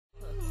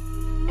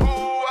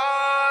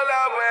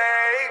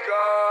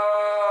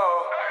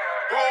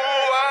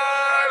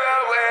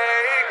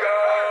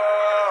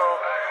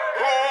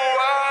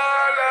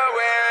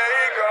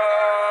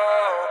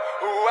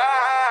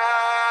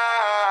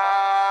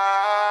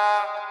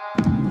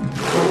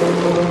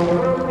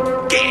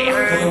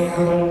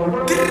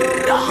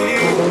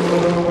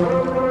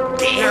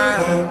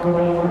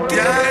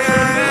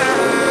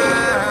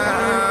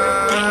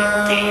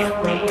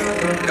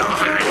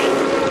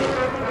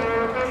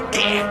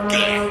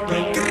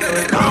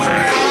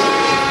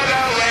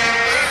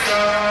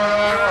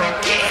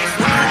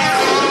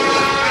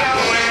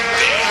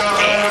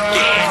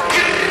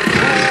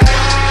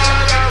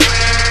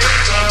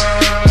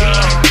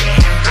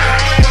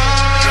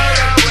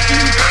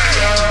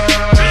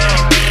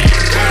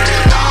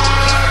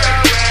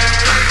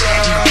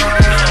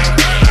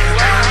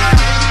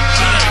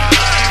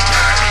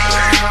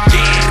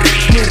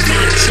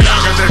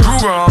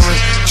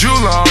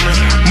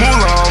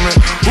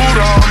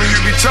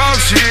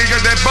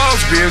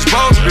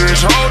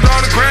bitch, hold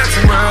on to cracks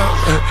and well.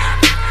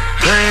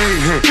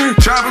 Hey,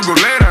 chopper go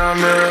lay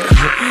down there.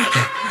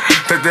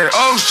 That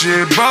old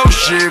shit,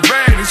 bullshit,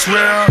 ready to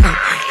swell.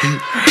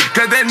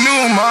 Got that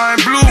new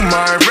mind, blue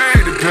mind,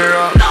 ready to pair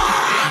up.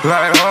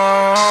 Like,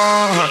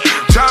 oh,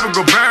 chopper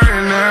go bury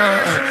in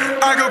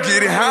there. I go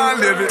get it how I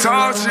live it.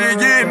 Talk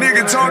shit, yeah,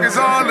 nigga talk is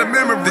all the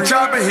memory. The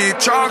chopper hit,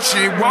 chalk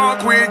shit,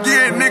 walk quick,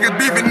 yeah, niggas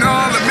beefing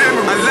all the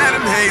memory. I let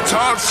him hate,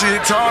 talk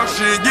shit,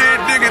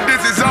 yeah, nigga,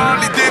 this is all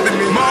he did to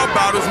me. More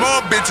bottles, more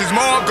bitches,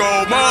 more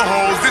gold, more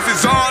hoes, this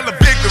is all a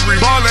victory.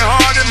 Ballin'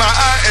 hard in my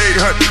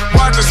IA,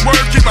 watch the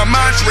swerve, keep my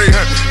mind straight,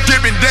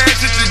 dipping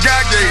dance shit you got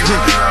gay,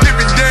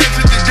 dipping dance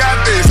shit you got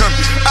face,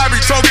 I be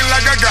talking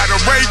like I got a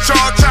Ray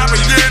Charles chopper,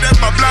 yeah,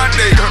 that's my blind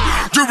day,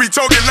 You be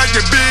talking like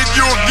you're big,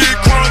 you'll get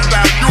crossed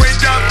out, you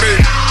ain't got big.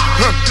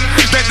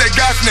 That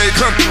got snake,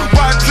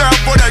 watch out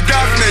for that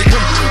got snake,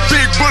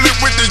 big bullet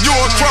with the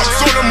your truck,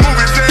 so the move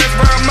his ass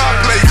round my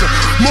place,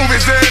 move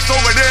his ass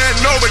over there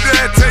and over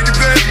there, take his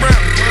ass round.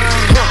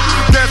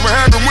 That's what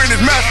happened when it's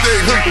my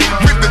state,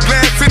 with the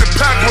glass in the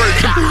packwork,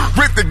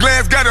 with the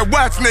glass gotta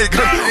watch snake,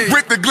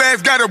 with the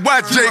glass gotta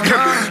watch Jake,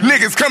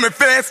 niggas coming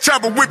fast,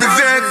 chopper whip his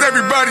ass,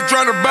 everybody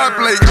trying to buy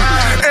plate,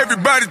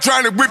 everybody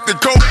trying to whip the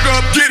coke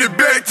up, get it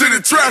back to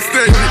the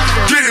tri-state,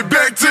 get it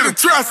back to the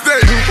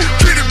tri-state,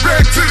 get it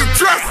back to the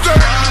tri-state.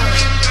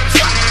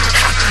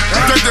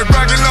 Take that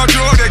rocket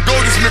launcher or that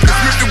golden Smith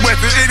the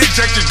Wesson, it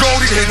inject your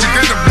golden hinges,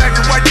 then the black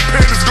and white, the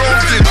pandas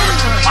golden.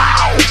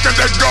 Wow, got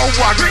that gold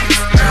walker,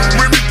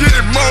 when we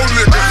getting more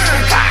liquor.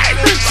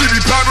 She be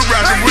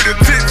paparazzi with her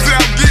tits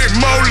out, getting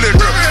more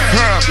liquor.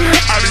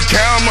 I be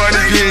counting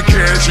money, getting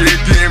cash, yeah,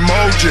 getting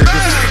more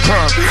jiggers.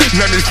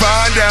 Let me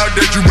find out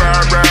that you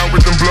ride around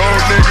with them blow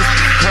niggas.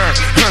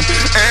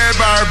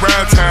 Everybody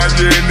around town,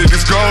 yeah,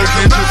 niggas go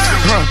hit you,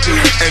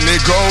 and they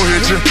go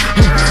hit you.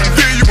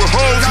 Fill you with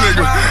hoes,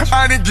 nigga.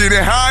 I didn't get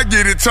it, how I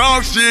get it,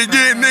 talk shit,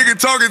 yeah, nigga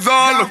talk is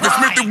all up.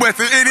 Smith &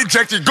 Wesson, it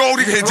inject your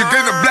goldie hit you,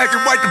 then the black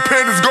and white, the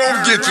pandas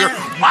gon' get you.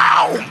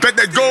 Wow, got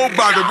that gold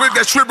bottle with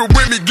that stripper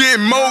with me,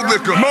 getting more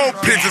liquor, more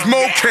pictures,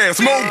 more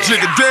cash, more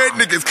jigger. Dead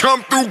niggas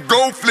come through,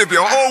 go flip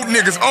you. Old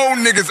niggas,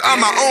 I'm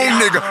my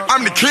own nigga.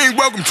 I'm the king,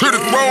 welcome to the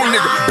throne,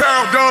 nigga.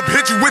 Barreled up,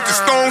 hit you with the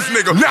stones,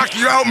 nigga. Knock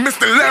you out,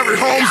 Mr. Larry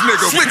Holmes,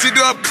 nigga. Switch it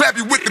up, clap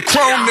you with the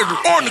chrome, nigga.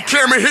 On the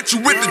camera, hit you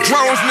with the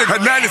drones, nigga.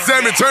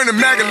 97, turn to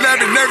Mag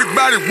 11,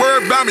 everybody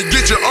word about me,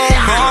 get your own.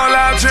 Fall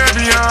out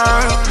champion,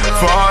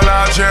 fall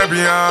out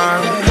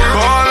champion,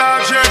 fall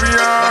out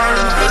champion,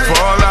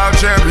 fall out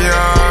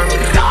champion,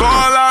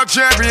 fall out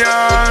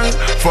champion,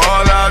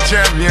 fall out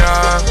champion.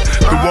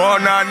 The war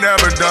not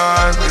never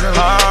done.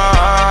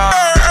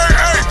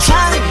 Hey, true.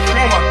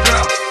 Oh my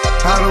God.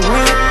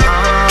 Halloween.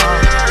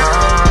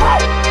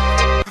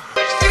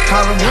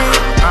 Halloween.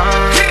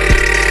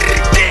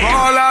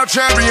 Fall out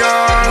champion,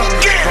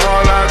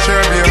 fall out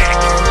champion,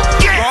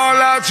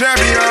 fall out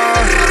champion.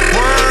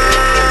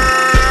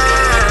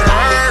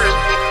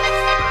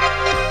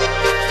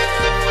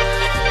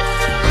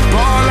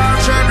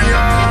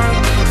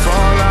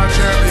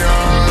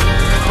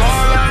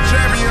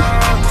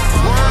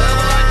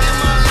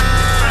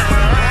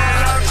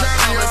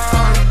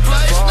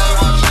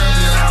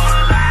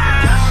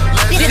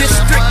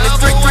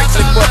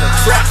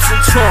 Traps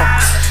and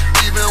trunks.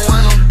 Even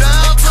when I'm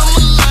down to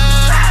my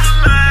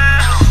last,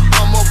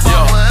 I'm a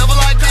ball forever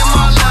like in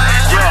my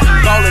life.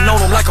 Yeah, ballin'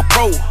 on them like a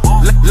pro.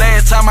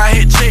 Last time I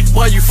hit check,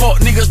 boy, you fuck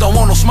niggas don't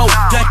want no smoke.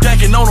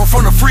 Dunking on them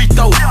from the free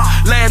throw.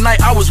 Last night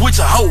I was with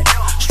your hoe,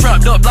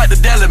 strapped up like the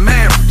Dallas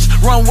Mavericks.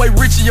 Runway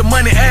rich and your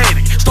money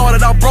addict.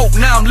 Started out broke,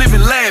 now I'm living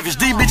lavish.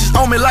 These bitches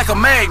on me like a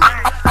magnet.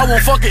 I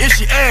won't fuck her if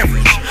she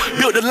average.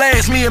 Built to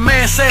last me and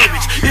man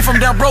savage. If I'm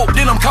down broke,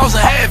 then I'm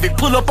causing havoc.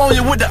 Pull up on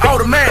you with the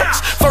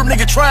automatics. First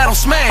nigga tried, I'm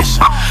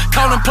smashing.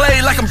 Callin'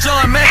 play like I'm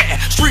John Madden.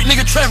 Street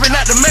nigga trapping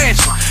at the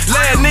mansion.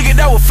 Last nigga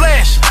that was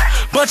flashing.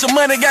 Bunch of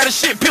money got his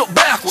shit built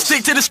backwards.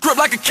 Stick to the script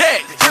like a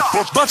cat.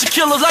 Bunch of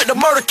killers like the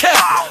murder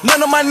cap.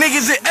 None of my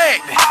niggas is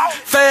acting.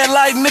 Fast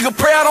life nigga,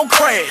 pray I don't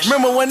crash.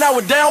 Remember when I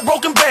was down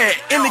broken bad,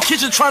 in the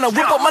kitchen trying to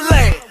whip up my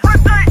leg.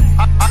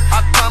 I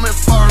come in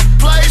first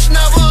place,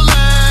 never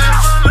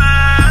last.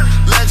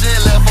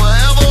 Legend left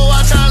forever,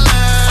 watch I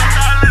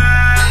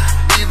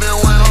last. Even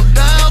when I'm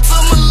down to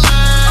my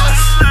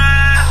last,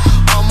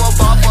 I'm a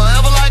ball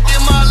forever like in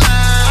my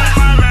last.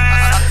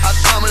 I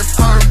come in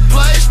first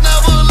place, never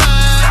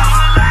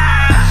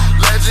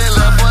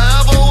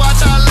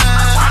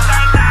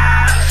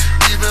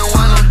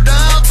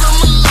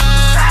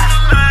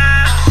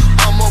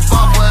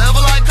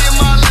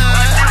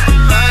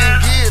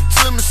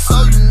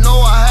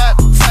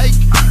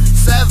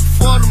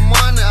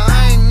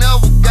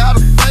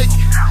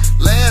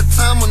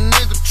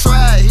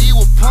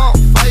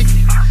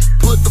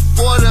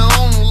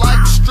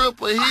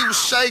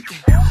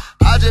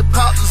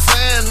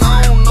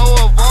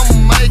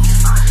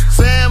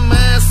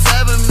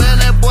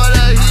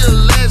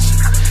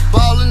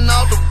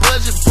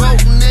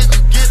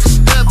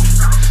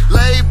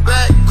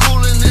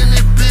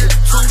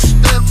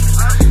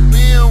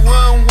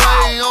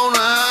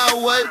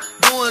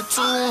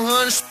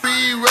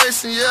Speed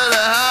racing, yeah,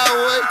 the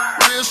highway.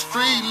 Real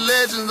street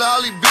legends,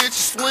 all these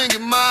bitches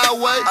swinging my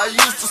way. I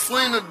used to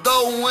swing the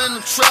dough in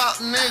the trap,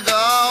 nigga,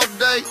 all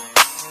day.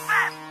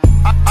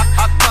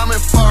 I come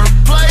in first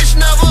place,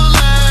 never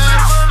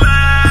last.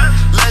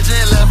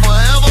 Legend left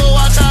forever,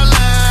 watch I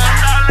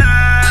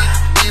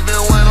last. Even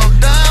when I'm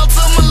down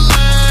to my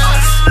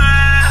last,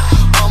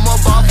 I'm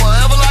about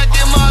forever like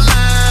in my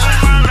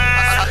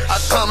last. I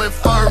come in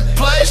first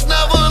place,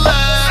 never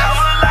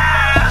last.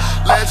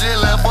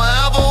 Legend left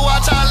forever,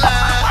 watch I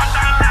last.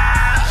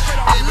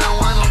 Even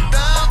when I'm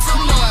down to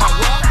my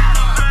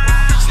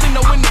last.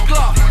 Stino in the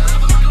clock,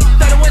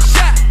 31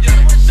 shot.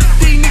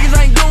 These niggas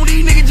ain't goon,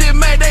 these niggas just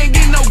mad, they ain't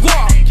getting no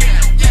guap.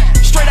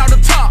 Straight out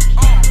the top,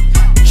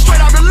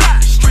 straight out the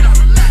lot, straight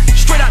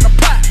out the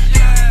pot.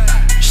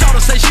 Shawty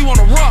say she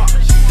wanna rock.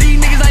 These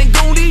niggas ain't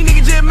goon, these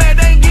niggas just mad,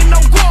 they ain't getting no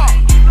guap.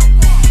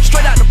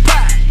 Straight out the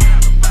pot.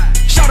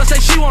 Shawty say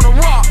she wanna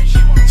rock.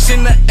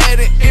 Send the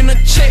edit in a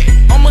check,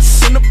 I'ma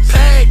send a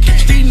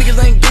package. These niggas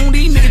ain't goon,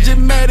 these niggas just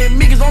mad at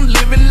me cause I'm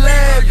living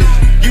lavish.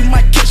 You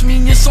might catch me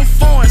in some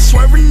foreign,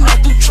 swerving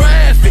out through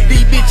traffic.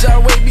 These bitch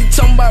always be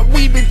talking about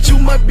we, bitch, you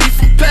must be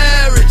from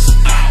Paris.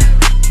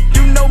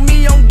 You know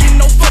me, I don't get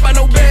no fuck by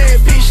no bad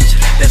bitches.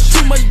 That's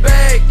too much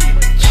bag.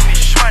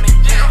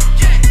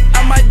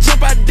 I might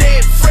jump out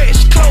dead,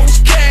 fresh clothes,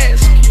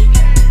 casket.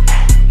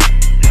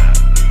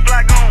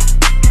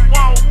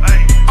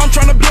 I'm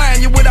tryna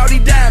blind you with all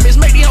these diamonds.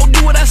 Make these hoes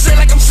do what I say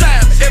like I'm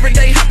Simon. Every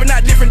day hopping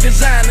out different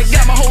designer.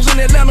 Got my hoes in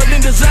Atlanta,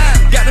 then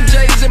design. Got them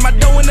J's in my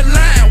dough in the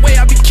line. Way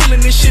I be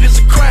killing this shit is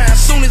a crime.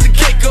 Soon as it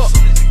cake up,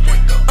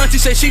 auntie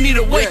say she need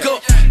to wake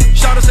up.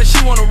 Shawty say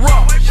she wanna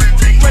rock.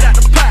 Straight out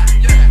the pot,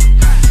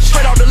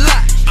 straight out the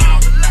lot.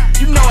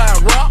 You know how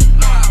I rock.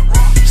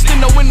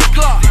 Stino in the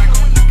clock,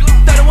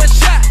 31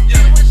 shot.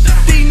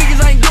 These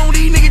niggas ain't goon,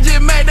 these niggas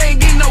just mad, they ain't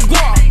getting no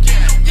guap.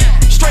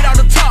 Straight out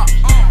the top,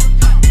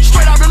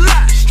 straight out the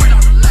lot,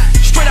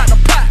 straight out the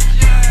pot.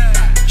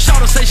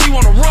 Shawty say she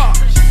wanna rock.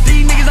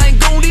 These niggas ain't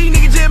goon, these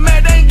niggas just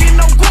mad, they ain't getting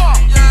no guap.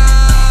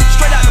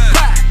 Straight out the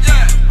pot.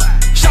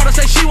 Shawty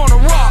say she wanna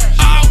rock.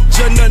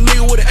 Just another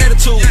nigga with an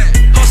attitude.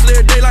 Hustle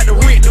every day like the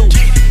rent do.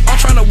 I'm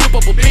tryna whip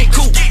up a big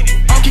coupe.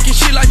 I'm kicking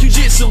shit like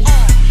jujitsu.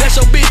 That's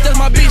your bitch, that's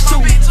my bitch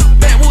too.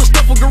 Backwood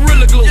stuff with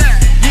Gorilla Glue. You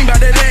ain't bout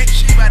that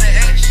action.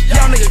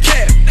 Y'all nigga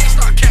cap.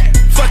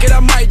 Fuck it, I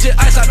might just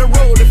ice out the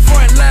road. The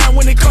front line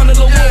when it come to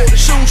the war. The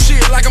shoot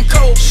shit like I'm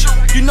cold.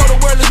 You know the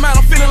world is mine,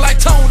 I'm feeling like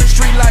Tony.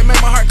 Street light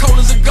make my heart cold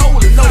as a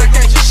golden. Know that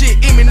gangsta shit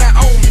in me, not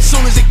on me.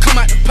 Soon as it come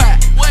out the pot,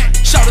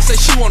 Shawty say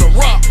she wanna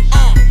rock.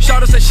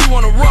 Shawty say she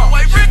wanna rock.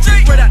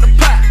 Straight out the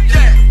pot,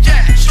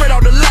 straight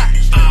out the lot.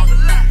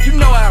 You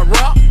know how I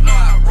rock.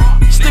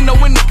 Stino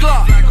in the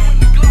clock,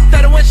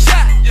 31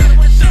 shot.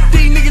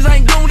 These niggas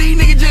ain't goon, these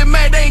niggas just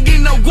mad, they ain't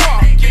getting no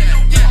guap.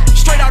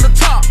 Straight out the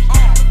top,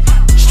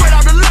 straight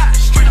out the lot,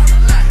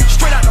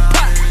 straight out the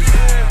pot.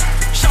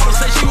 Shawty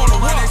say she wanna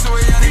rock.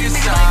 These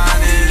niggas ain't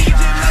goon.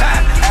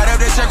 Add up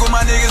that check with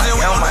my niggas and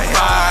we on the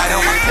fight.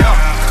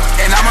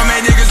 And I'ma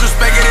make niggas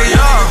respect it in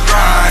your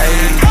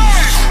grind.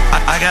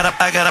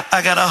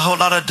 I got a whole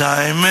lot of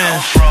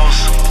diamonds.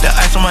 The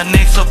ice on my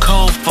neck so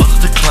cold, fuck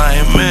the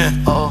climate.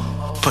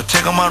 Put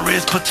tech on my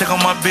wrist, put tech on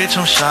my bitch,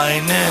 I'm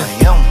shining.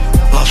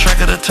 Lost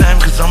track of the time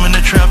cause I'm in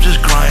the trap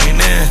just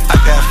grinding. I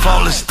got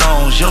flawless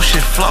stones, your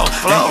shit flow,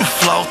 and you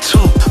flow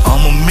too.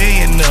 I'm a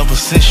millionaire, but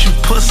since you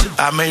pussy,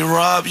 I may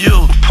rob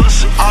you.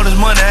 All this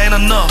money ain't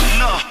enough,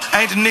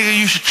 ain't the nigga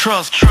you should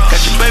trust.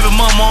 Got your baby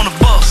mama on the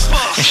bus,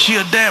 and she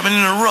a diamond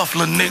in the rough,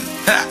 little nigga.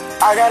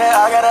 I got a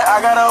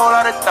whole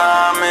lot of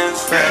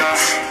diamonds.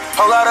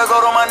 Whole lot of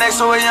gold on my neck,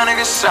 so a young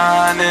nigga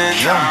shining.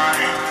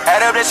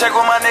 Add up that check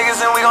with my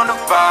niggas and we gon'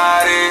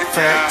 divide it.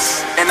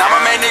 And I'ma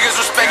make niggas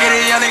respect it, a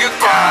young nigga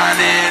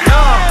grinding.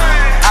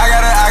 I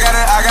got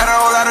a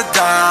whole lot of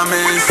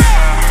diamonds.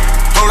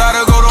 Whole lot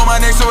of gold on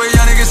my neck, so a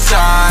young nigga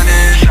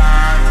shining.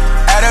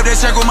 Add up that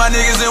check with my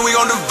niggas and we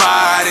gon'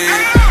 divide it.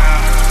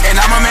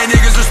 And I'ma make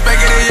niggas respect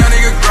it, a young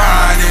nigga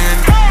grinding.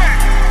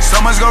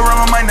 So much go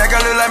wrong on my neck, I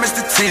look like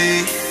Mr.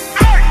 T.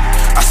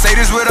 I say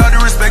this with all due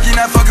respect, you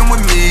not fucking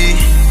with me.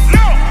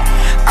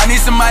 I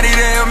need somebody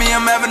to help me,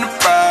 I'm having a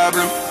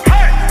problem.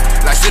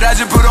 Like shit I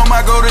just put on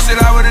my gold and shit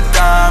out with the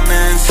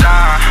diamonds.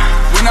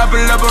 When I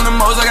pull up on the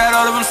most, I got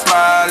all of them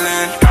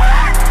smiling.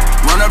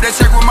 Run up that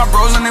check with my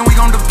bros and then we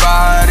gon'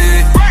 divide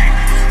it.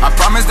 I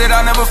promise that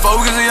I'll never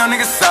fold cause a young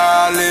nigga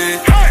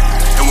solid.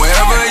 And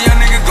wherever a young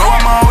nigga go,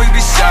 I'ma always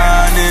be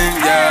shining,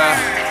 yeah.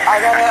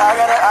 I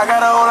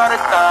got a whole lot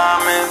of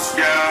diamonds.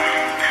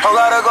 Whole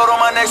lot of gold on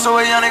my neck, so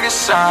a young nigga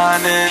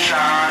shining.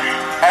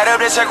 Add up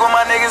that check with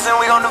my niggas and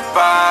we gon'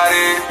 divide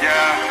it.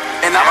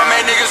 And I'ma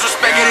make niggas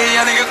respect it, a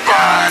young nigga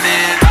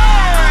grinding.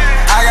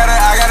 I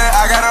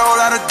got a whole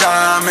lot of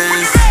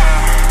diamonds.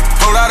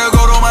 Whole lot of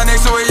gold on my neck,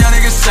 so a young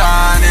nigga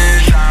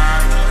shining.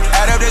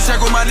 Add up that check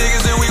with my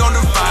niggas and we gon'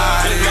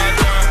 divide it.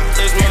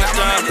 It's my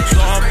time,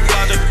 so I'm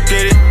about to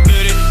get it.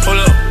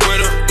 Hold up, wait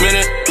a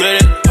minute.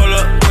 Hold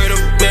up, wait a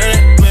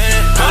minute.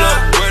 Hold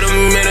up, wait a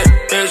minute.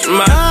 It's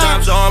my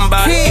time, so I'm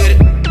about to get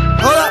it.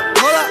 Hold up.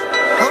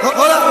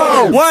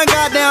 One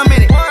goddamn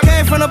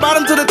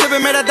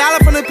and made $1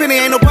 from the penny.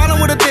 Ain't no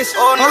problem with a dish.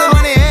 Only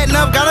money adding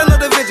up, got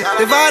another vision.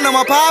 Dividing on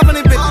my pie from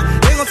the bitches.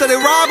 They gon' say they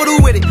rob, but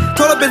who with it?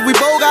 Told a bitch we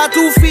both got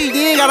 2 feet.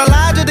 You ain't got a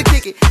lie just to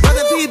kick it.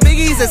 Brother P,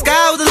 Biggie said sky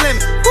was the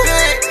limit.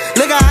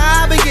 Look how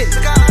high I been getting.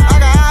 I got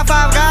high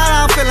five, God,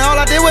 I'm feeling. All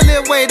I did was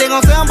live weight. They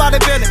gon' say I'm about the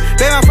building.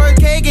 They my first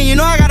cake, and you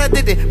know I got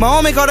addicted. My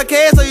homie called a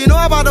case, so you know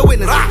about the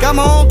witness. Got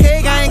my own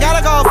cake, I ain't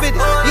gotta call 50.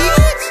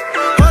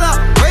 Hold up,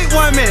 wait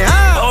 1 minute.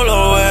 Hold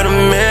up, wait a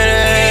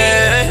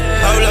minute.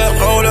 Hold up,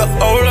 hold up,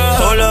 hold up.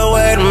 Hold up,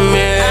 wait a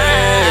minute.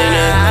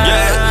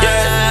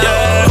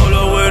 Yeah. Hold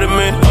up, wait a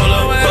minute. Hold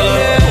up,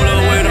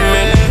 wait a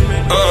minute.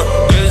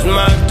 It's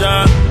my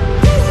time,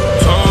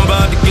 so I'm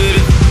about to get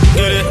it.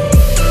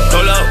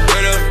 Hold up,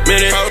 wait a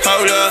minute.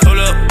 Hold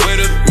up, wait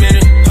a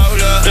minute.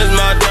 Hold up,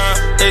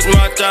 it's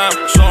my time,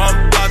 so I'm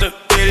about to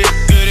get it.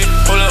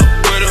 Hold up,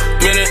 wait a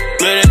minute.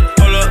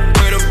 Hold up,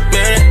 wait a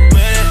minute.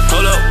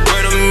 Hold up,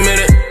 wait a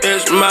minute.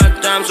 It's my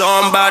time, so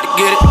I'm about to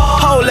get it.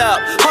 Hold up,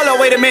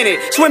 wait a minute.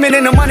 Swimming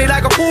in the money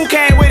like a pool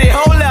came with it.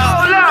 Hold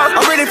up.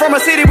 I'm really from a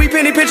city, we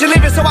penny picture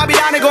living, so I be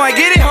down to go and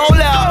get it. Hold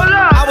up.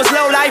 I was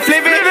low life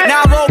living,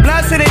 now I roll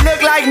blunts and they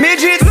look like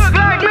midgets.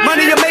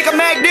 Money you make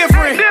 'em act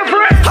different.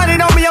 Honey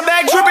on me, I'm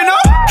back tripping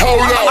up.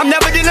 I'm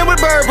never dealing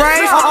with bird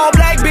brains. All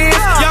black beans,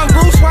 young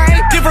Bruce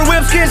Wayne. Different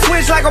whips can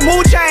switch like a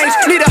mood change.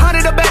 Need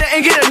 100 or better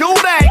and get a new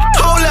bag.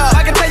 Hold up,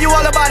 I can tell you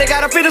all about it.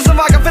 Got a fit of some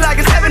vodka, feel like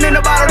it's heaven in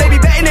the bottle. They be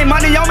betting their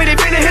money on me, they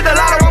finna hit the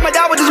lotto. I'ma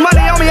die with this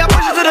money on me, I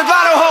push it to the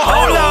throttle.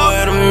 Hold up,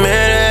 wait a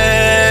minute.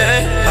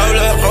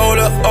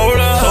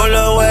 Hold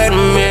up, wait a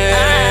minute.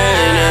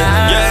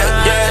 Yeah.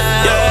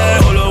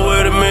 Hold up,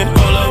 wait a minute.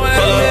 Hold up,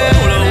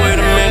 wait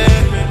a minute.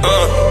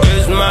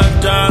 It's my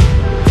time,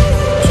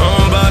 so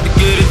I'm about to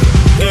get it.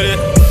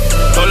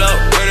 Hold up,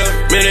 wait a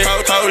minute.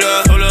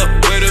 Hold up,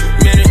 wait a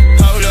minute.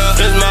 Hold up,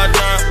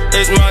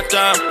 it's my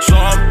time, so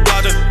I'm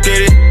about to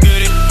get it.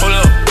 Hold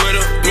up, wait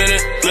a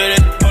minute.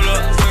 Hold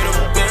up, wait a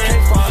minute.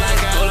 Can't fall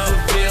like I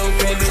overfeel,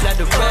 can't be like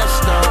the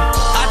rest of.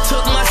 I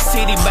took my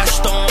city by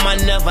storm, I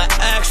never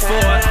asked for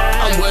it.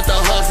 I'm with the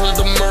hustlers,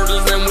 the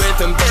murders, and with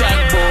them jack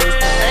boys.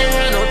 Ain't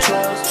had no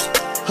choice,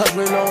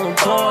 hustling on them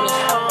corners.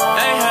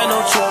 Ain't had no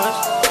choice,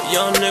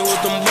 young nigga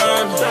with them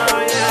burners.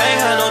 Ain't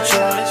had no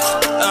choice,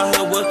 out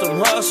here with them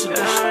hustlers.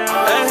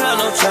 Ain't had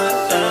no choice,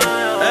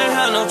 ain't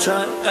had no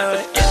choice.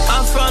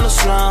 I'm from the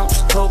slums,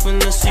 hoping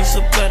to see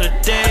some better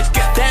days.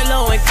 That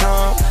low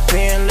income,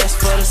 paying less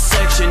for the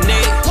section 8.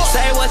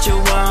 Say what you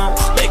want,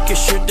 making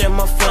sure that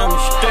my family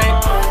straight.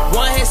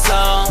 One hit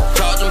song,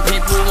 charging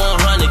people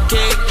 100K.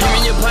 Give me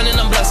your pun and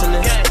I'm blessing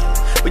it.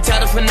 We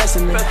tired of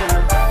finessing it,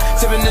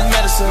 sipping this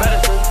medicine.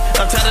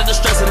 I'm tired of the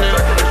stressing it.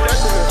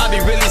 I be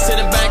really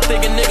sitting back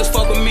thinking niggas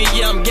fuck with me,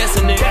 yeah I'm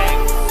guessing it.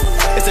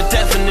 It's a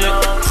definite,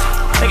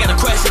 they gotta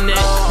question it.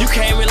 You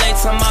can't relate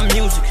to my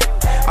music,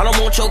 I don't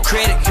want your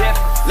credit.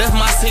 Left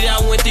my city,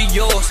 I went to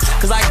yours,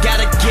 cause I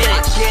gotta get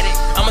it.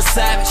 I'm a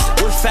savage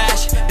with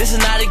fashion, this is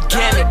not a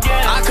gimmick.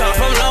 I come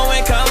from low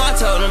income, I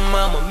told them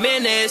I'm a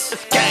menace.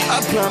 I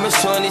promise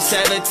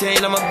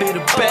 2017 I'ma be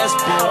the best,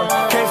 boy.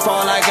 Can't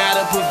fall, I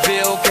gotta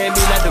prevail, can't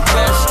be like the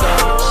rest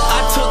of.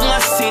 I took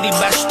my city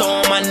by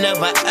storm, I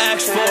never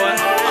asked for it.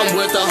 I'm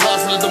with the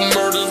hustlers, the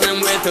murders, and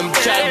with them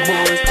jack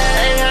boys.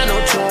 Ain't had no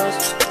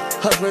choice,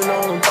 hustling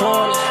on them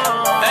corners.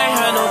 Ain't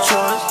had no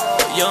choice,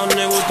 young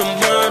nigga with them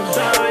burners.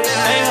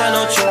 Ain't had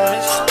no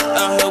choice,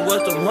 out here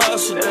with them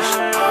hustlers.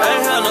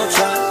 Ain't had no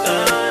choice,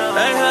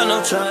 ain't had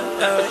no choice.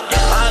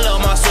 I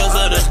love my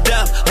sister to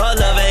death, her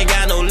love ain't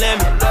got no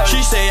limit.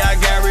 She say I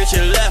got rich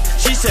and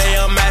left, she say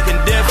I'm acting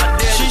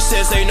different. She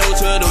said say no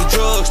to them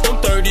drugs, them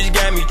 30s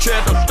got me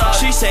tripping.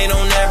 She say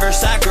don't ever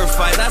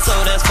sacrifice, I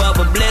told that's for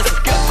publicity.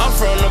 I'm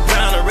from the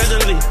pound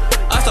originally,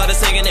 I started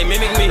singing, they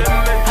mimic me.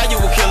 How you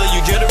a killer,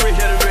 you jittery.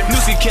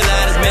 Lucy killer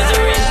out his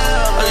misery.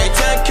 I gave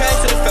 10K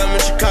to the family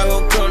in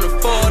Chicago, couldn't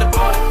afford it.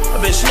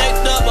 I've been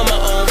snaked up on my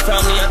own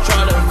family, I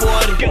try to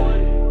avoid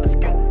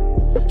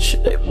it.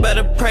 Shit, they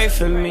better pray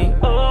for me.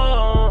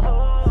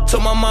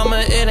 Told my mama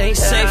it ain't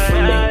safe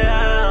for me.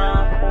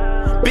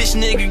 Bitch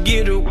nigga,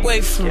 get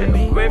away from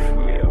me.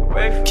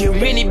 Kill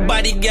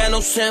anybody, got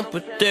no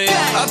sympathy.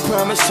 I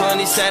promise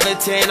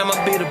 2017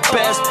 I'ma be the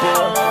best,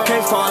 boy.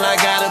 Can't fall, I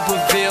gotta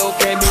prevail,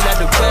 can't be like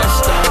the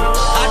rest of.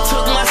 I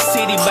took my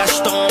city by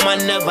storm, I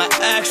never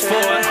asked for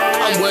it.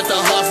 I'm with the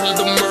hustlers,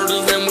 the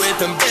murders, and with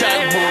them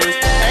jack boys.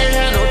 Ain't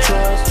had no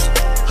choice,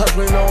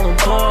 hustling on them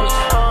corners.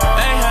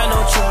 Ain't had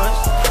no choice,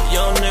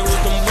 young nigga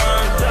with them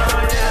burns.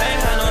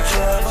 Ain't had no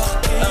choice,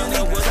 out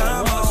there with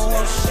them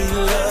hustlers. She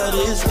love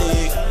this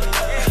nigga.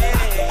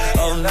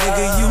 Oh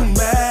nigga, you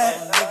mad?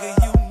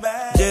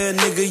 Yeah,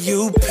 nigga,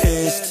 you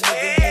pissed.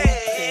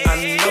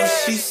 I know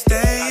she's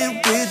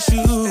staying with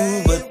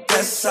you, but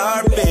that's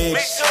our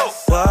bitch.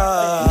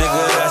 Wow.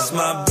 Nigga, that's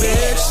my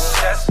bitch.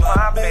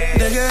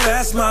 Nigga,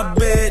 that's my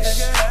bitch.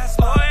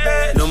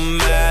 No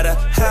matter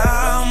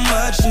how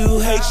much you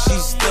hate,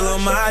 she's still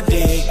on my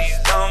dick.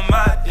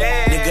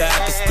 Nigga, I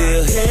can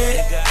still hit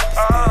if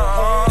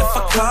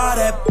I call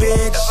that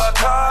bitch.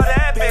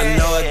 I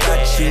know I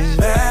got you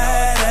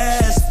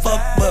mad as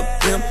fuck, but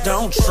pimp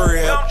don't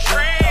trip.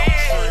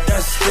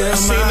 That's I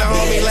seen the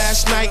homie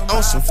last night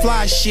on some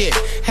fly shit.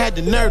 Had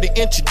the nerve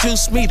to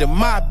introduce me to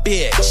my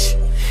bitch.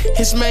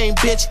 His main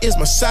bitch is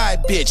my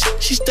side bitch.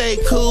 She stayed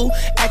cool,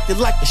 acted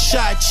like a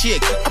shy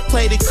chick. I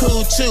played it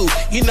cool too,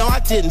 you know I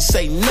didn't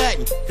say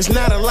nothing. Cause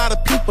not a lot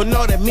of people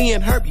know that me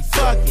and her be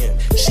fucking.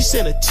 She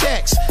sent a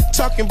text,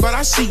 talking about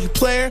I see you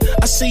player,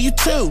 I see you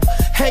too.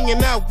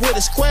 Hanging out with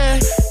a square,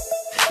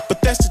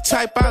 but that's the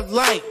type I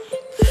like.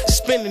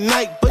 Spend the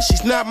night, but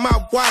she's not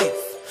my wife.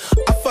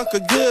 I fuck her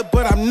good,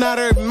 but I'm not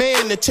her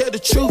man. To tell the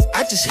truth,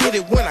 I just hit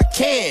it when I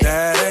can.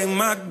 That ain't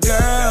my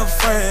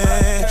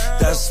girlfriend,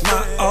 that's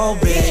my old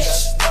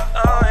bitch.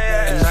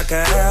 And I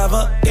can have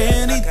her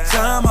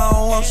anytime I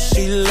want,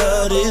 she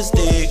love this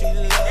dick.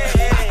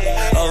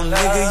 Oh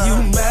nigga,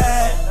 you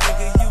mad?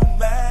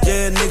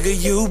 Yeah,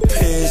 nigga, you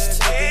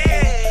pissed.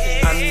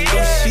 I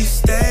know she's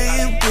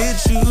staying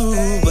with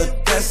you,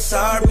 but that's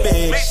our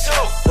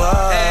bitch.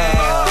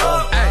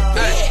 Wow.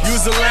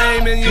 You's a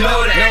lame and you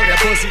know that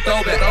pussy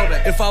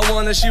throwback. If I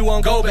want her, she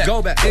won't go back.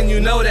 And you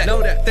know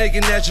that.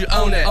 Thinking that you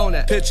own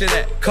that. Picture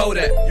that,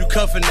 Kodak. You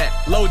cuffing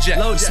that, low jack.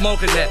 You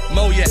smoking that,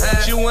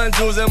 Moyak. She want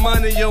dudes and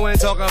money, you ain't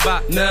talking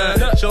about none.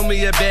 Show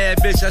me a bad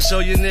bitch, I show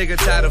you nigga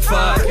tired of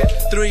fuck.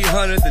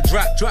 300 the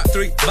drop,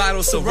 3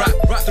 bottles of rock,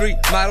 3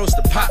 models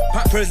to pop,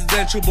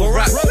 presidential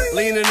Barack.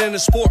 Leaning in the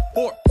sport,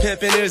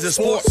 pimping is a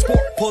sport.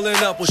 Pulling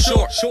up with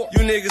short, you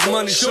niggas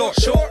money short.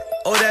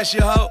 Oh, that's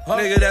your hoe?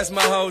 Nigga, that's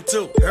my hoe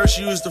too. Her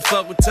she used to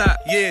fuck with Top.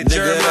 Yeah, nigga,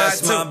 Jeremiah that's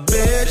too. My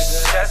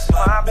bitch. That's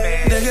my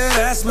bitch. Nigga,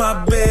 that's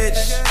my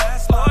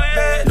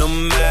bitch. No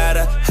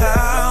matter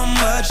how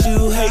much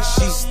you hate,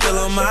 she's still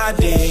on my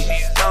dick.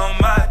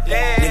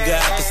 Nigga,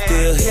 I can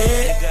still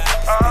hit. If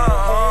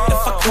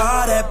I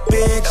call that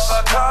bitch,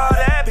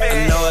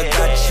 I know I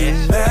got you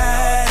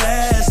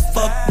mad as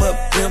fuck, but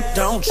pimp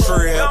don't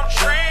trip.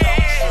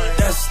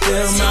 That's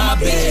still my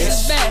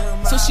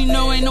bitch. So she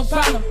know ain't no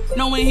problem,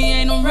 knowing he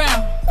ain't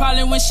around.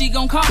 Probably when she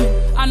gon' call me,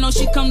 I know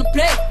she come to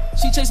play.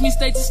 She chase me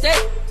state to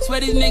state, swear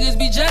these niggas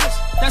be jealous.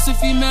 That's a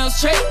female's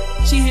trait.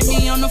 She hit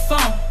me on the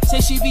phone, say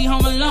she be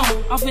home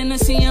alone, off in the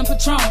sea and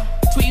Patron,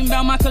 tweeting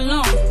about my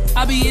cologne.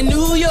 I be in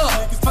New York,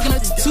 fucking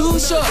up to Too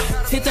Short.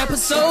 Hit that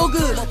pussy so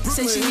good,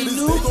 say she need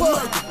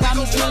Newport. Got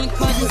me drilling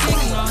cousin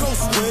thinking on.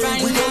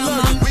 Right now,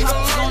 I'm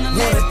gonna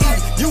let it.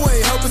 You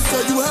ain't helping, so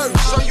you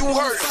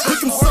hurt. Put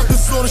them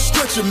suckers on the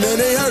stretcher, man,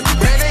 they hurt.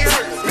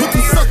 Put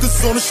them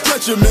suckers on the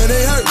stretcher, man,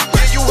 they hurt.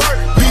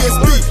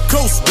 BSB,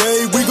 Coast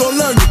Day, we gon'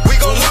 learn it.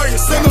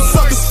 Send them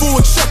suckers for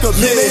a checkup,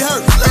 man, they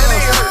hurt.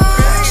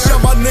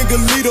 Shout my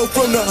nigga Lito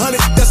from the 100,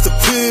 that's the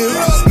pill.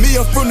 Me,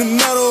 I'm from the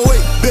 908,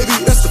 baby,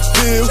 that's the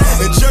feel.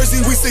 In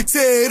Jersey, we say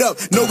tear it up,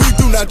 no, we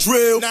do not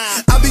drill.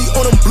 I be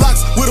on them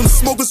blocks where them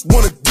smokers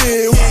wanna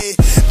deal.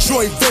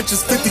 Joint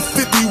ventures,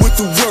 50-50 with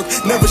the work.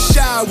 Never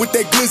shy with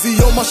that glizzy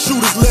on my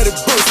shooters, let it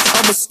burst.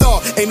 I'm a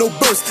star, ain't no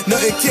burst,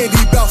 nothing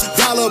candy bout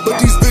dollar. But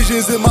these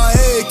visions in my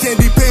head,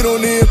 candy paint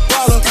on the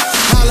Impala.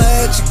 Holla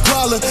at your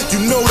collar, you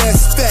know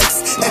that's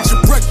facts. At your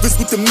breakfast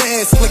with the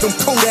mask, like I'm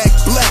Kodak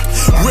Black.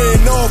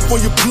 Ran off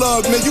on your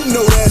plug, man, you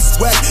know that's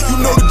whack.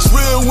 You know the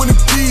drill when the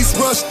bees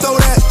rush, throw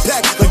that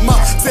pack. Like my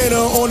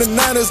Montana on the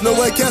Niners, no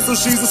way cancel,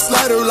 she's a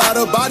slider. Lot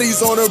of bodies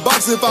on her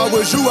box, if I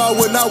was you, I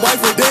would not wipe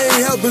her. They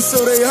ain't helping,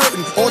 so they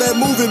hurting. All that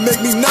moving make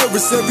me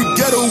nervous. Every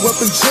ghetto up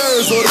in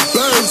chairs or the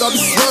birds, I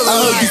be swerving. I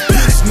heard these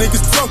bitch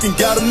niggas talking,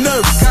 got them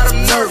nervous.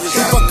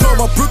 If I call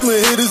my Brooklyn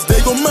hitters, they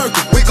gon' murk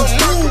it. We gon'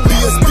 move.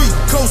 BSB,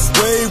 Coast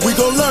Way, we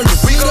gon' learn it.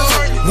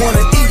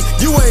 Wanna eat,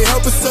 you ain't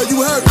helping, so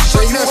you hurt.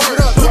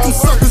 Put them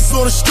suckers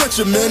on the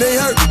stretcher, man,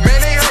 they hurt.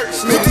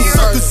 Put them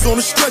suckers on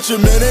the stretcher,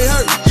 man, they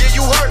hurt.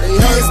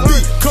 BSB,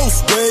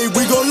 Coast Way,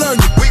 we gon' learn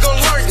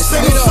it.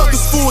 Send them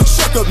suckers for a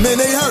checkup, man,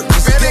 they hurt.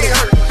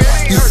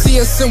 You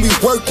see us and we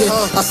working,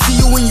 I see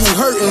you when you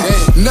hurting.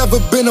 Never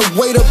been a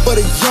waiter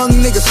but a young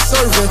nigga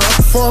serving.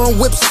 Foreign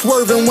whip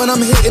swerving when I'm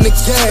hitting the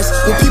gas.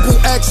 When people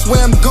ask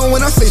where I'm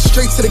going, I say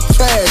straight to the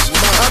cash.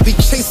 I be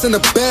chasing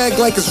the bag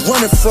like it's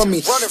running from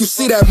me. You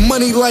see that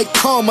money like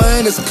karma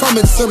and it's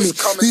coming to me.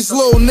 These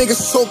little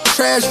niggas talk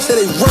trash till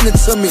they running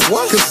to me.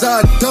 Cause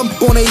I dump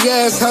on they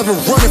ass, have it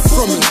running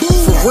from me.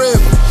 For real,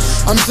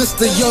 I'm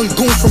just a young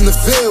goon from the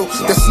Ville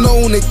that's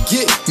known to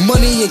get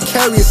money and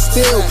carry it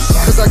still.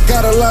 Cause I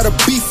got a lot of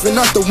beef and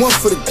not the one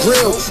for the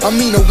grill. I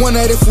mean the one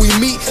that if we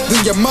meet,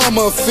 then your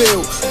mama will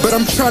feel. But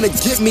I'm trying to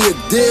get me a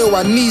deal,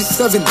 I need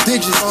 7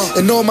 digits.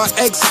 And all my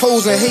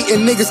ex-hoes and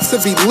hating niggas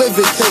to be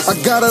living. I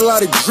got a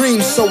lot of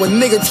dreams, so a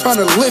nigga trying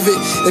to live it.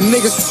 And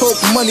niggas talk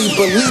money,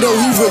 but Lito,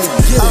 he really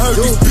get it. I heard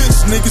these bitch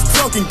niggas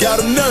talking,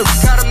 got them nervous.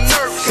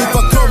 If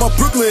I call my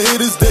Brooklyn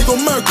hitters, they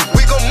gon' murk it.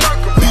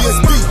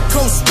 BSB,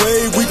 Coast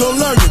Way, we gon'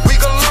 learn it.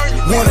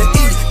 Wanna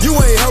eat, you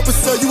ain't helping,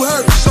 so you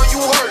hurt.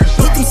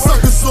 Put them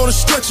suckers on the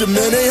stretcher,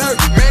 man, they hurt.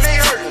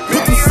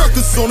 Put them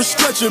suckers on the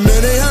stretcher,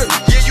 man, they hurt.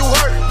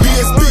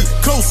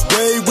 BSB, Coast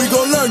Way, we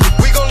gon' learn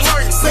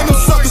it. Send them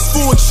suckers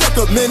for a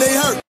checkup, man, they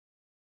hurt.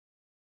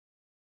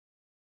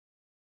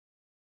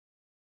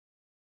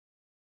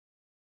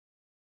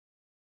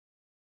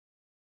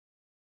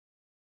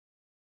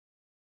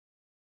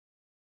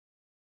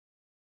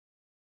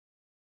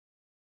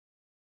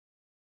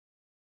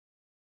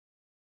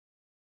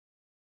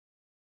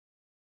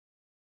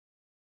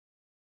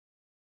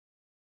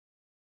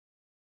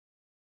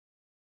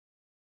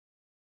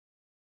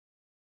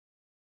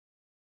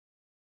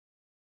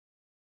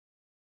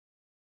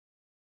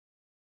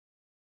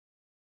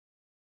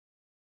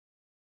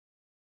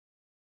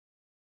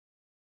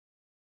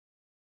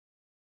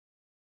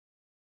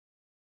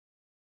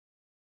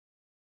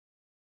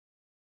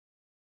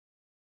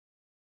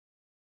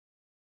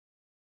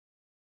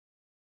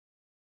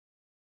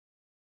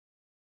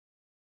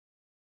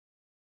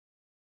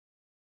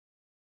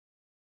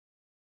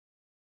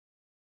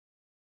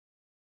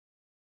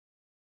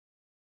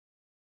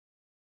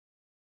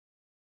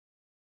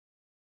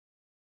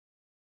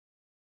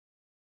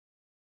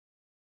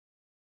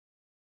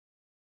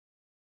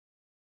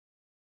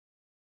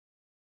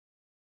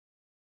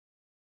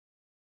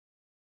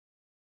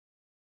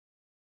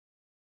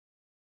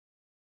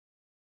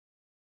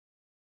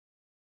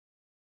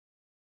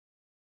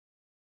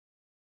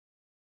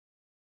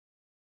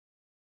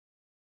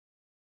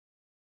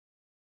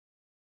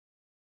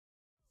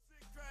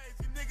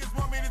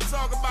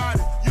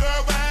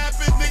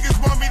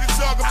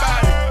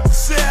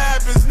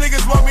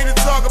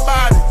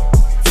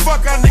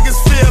 fuck how niggas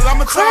feel.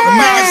 I'ma talk about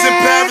niggas in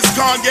Paris,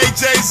 Kanye,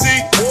 Jay-Z.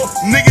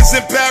 Niggas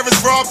in Paris,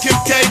 Rob, Kim,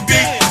 KB.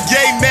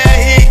 Yay, mad,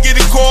 he ain't get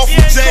a call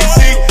from Jay-Z.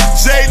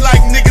 Jay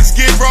like niggas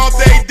get robbed,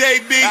 they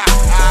be.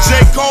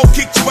 J. Cole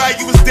kicked you out,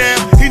 you was down.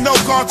 He know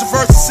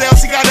controversial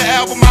sales, he got an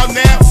album out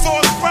now.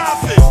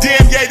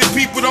 Damn, yeah, the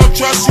people don't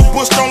trust you.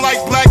 Bush don't like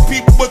black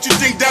people, but you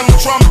think Donald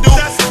Trump do?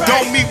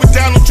 Don't meet with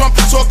Donald Trump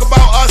to talk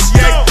about us,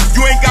 yeah.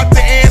 You ain't got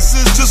the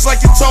answers, just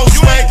like your toes,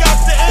 Sway.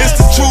 It's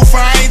the truth,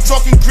 I ain't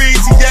talking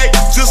greasy, yeah.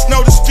 Just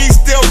know the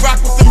streets still rock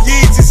with them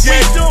Yeezys,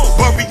 yeah.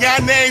 But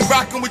Rihanna ain't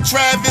rocking with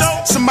Travis.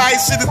 Somebody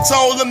should've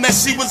told him that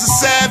she was a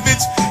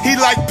savage. He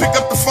like, pick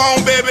up the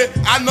phone, baby.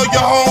 I know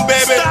you're home,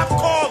 baby.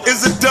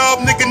 It's a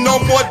dub, nigga,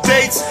 no more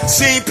dates.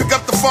 She ain't pick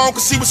up the phone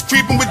cause she was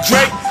creeping with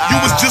Drake. You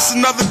was just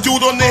another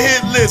dude on the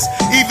hit list.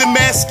 Even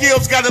Mad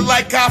Skills gotta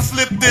like how I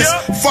flip this.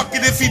 Fuck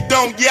it if he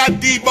don't, yeah, I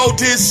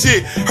Debo'd his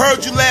shit.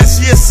 Heard you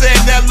last year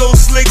saying that little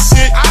slick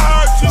shit. I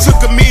heard you.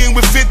 Took a million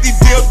with 50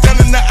 deal done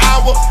in an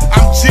hour.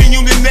 I'm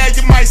genuine now,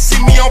 you might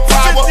see me on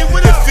power.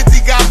 If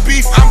 50 got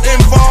beef, I'm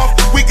involved.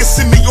 We can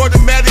send me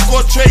automatic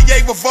or Trey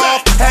A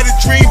revolve. Had a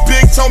dream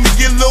big, told me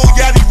get Lil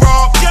Yachty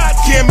robbed.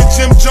 Cam and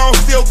Jim Jones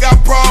still got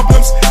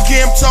problems.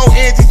 Cam told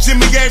Andy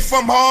Jimmy ain't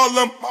from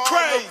Harlem.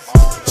 Crazy.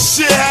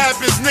 Shit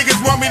happens, niggas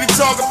want me to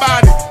talk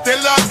about it. They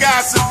love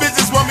gossip,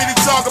 bitches want me to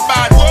talk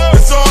about it.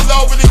 It's all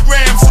over the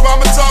gram, so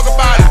I'ma talk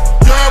about it.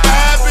 You heard what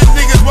happened?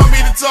 Niggas want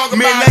me to talk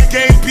about it. Man, that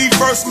game P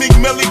versus Meek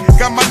Millie.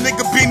 Got my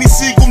nigga Beanie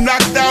Siegel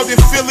knocked out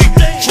in Philly.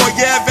 Troy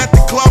Ave at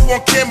the club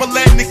on camera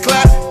letting it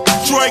clap.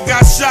 Troy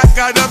got shot,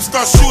 got up,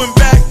 start shooting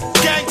back.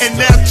 And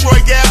now Troy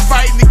Ave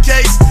fighting the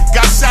case.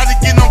 Got shot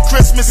again on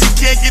Christmas, he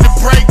can't get a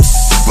break.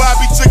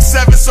 Bobby took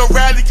 7, so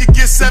Riley could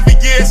get 7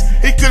 years.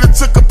 He could've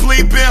took a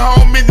plea, been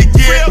home in the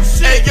year.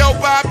 Hey yo,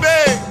 Bobby,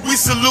 we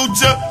salute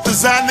ya.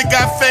 Designer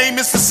got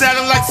famous for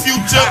sounding like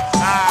Future.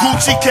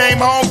 Gucci came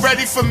home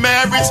ready for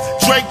marriage.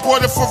 Drake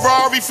bought a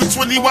Ferrari for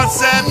 21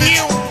 Savage.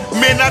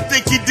 Man, I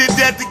think he did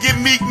that to get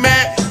Meek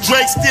mad.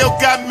 Drake still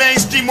got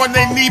mainstream on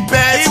their knee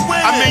pads.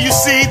 I mean, you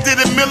see, he did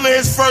 $1 million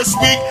his first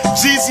week.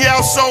 Jeezy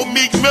outsold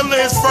Meek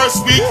Miller his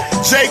first week.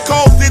 J.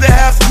 Cole did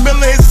 $500,000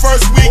 his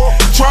first week.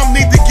 Trump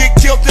need to get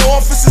killed in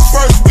office his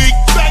first week.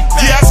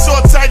 Yeah, I saw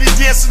Tidy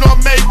dancing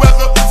on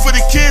Mayweather. For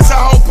the kids, I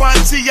hope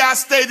T.I.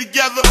 stay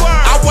together.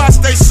 I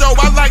watch they show,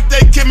 I like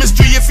their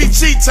chemistry. If he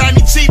cheat,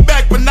 Tiny cheat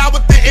back, but not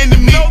with the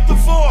enemy.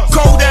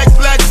 Kodak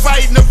Black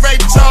fighting a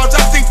rape charge.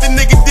 I think the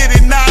nigga did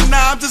it. Nah,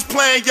 I'm just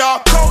playing,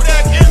 y'all.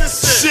 Kodak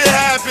innocent. Shit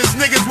happens,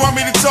 niggas want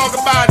me to talk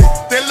about it.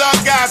 They love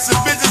gossip,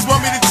 bitches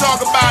want me to talk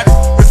about it.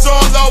 It's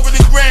all over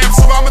the gram,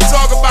 so I'ma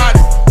talk about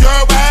it. You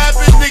heard what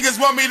happened? Niggas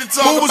want me to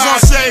talk about it. Who was on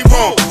Shade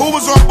Room? Who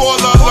was on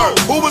Baller Alert?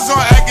 Who was on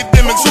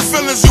Academics? Who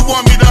feelings you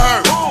want me to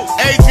hurt?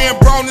 Adrian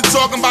Broner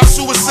talking about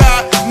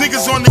suicide.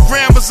 Niggas on the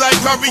gram was like,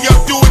 hurry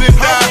up, do it and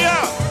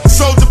die.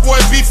 Soulja Boy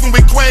beefing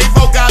with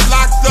Quavo, got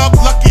locked up.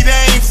 Lucky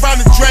they ain't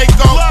found a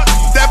Draco.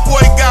 That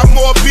boy got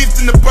more beef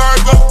than the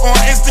burger. On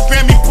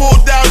Instagram he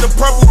pulled out a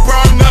purple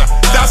burner.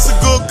 That's a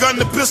good gun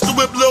to pistol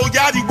whip Lil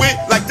Yachty with.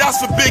 Like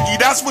that's for Biggie,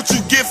 that's what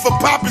you get for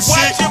popping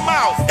shit.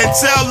 And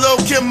tell Lil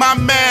Kim my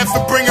man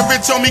for bringing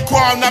Rich Homie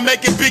Quan, not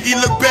making Biggie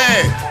look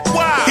bad.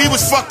 He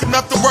was fucking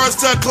up the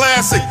words to a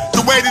classic.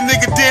 The way the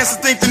nigga dance,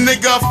 I think the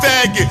nigga a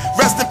faggot.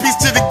 Rest in peace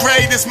to the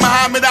greatest,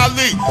 Muhammad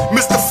Ali.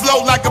 Mr. Flow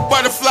like a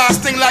butterfly,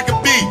 sting like a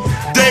bee.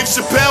 Dave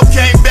Chappelle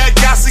came back,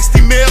 got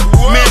 60 mil.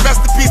 Man,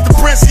 rest in peace to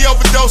Prince, he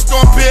overdosed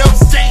on pills.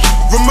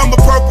 Remember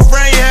Purple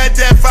Rain had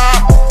that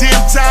vibe.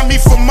 Damn Tommy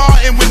for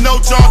Martin when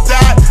No John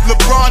died.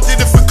 LeBron did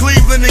it for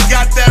Cleveland and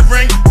got that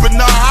ring. But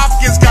now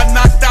Hopkins got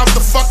knocked out the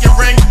fucking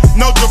ring.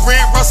 No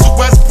Durant, Russell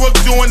Westbrook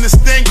doing this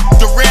thing.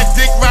 Durant,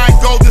 Dick Ryan,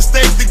 Golden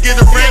State to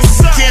get a ring.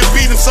 Can't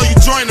beat him, so you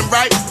join him,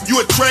 right? You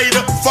a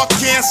traitor, fuck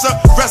cancer.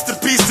 Rest in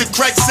peace to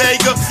Craig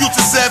Sager.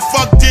 Future said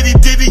fuck Diddy,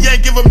 Diddy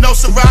ain't give him no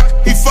Ciroc.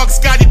 He fucked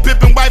Scottie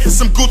Pippen wife and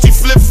some Gucci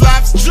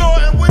flip-flops.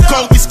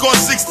 Kobe scored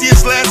 60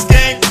 his last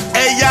game.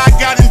 AI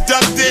got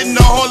inducted in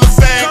the Hall of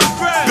Fame.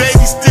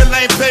 Baby still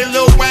ain't pay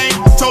Lil Wayne.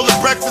 Told the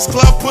Breakfast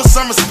Club put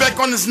some respect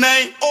on his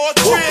name.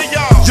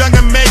 Young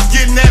and May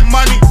getting that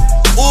money.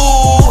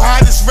 Ooh,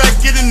 hottest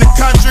record in the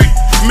country.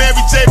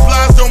 Mary J.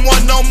 Blige don't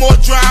want no more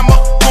drama.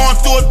 Going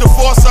through a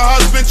divorce, her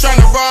husband trying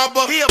to rob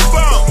her. He a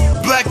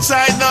bum. Black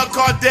China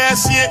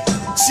Kardashian.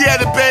 She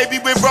had a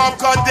baby with Rob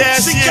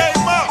Kardashian. She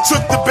came up.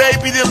 Took the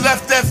baby, then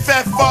left that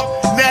fat fuck.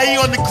 Now he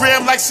on the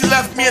gram like she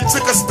left me and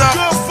took a stop.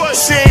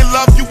 She ain't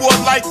love you or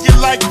like you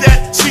like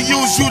that. She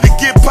used you to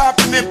get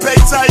poppin' and pay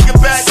Tiger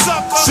back.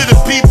 Should've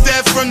peeped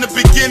that from the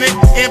beginning.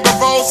 Amber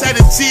Rose had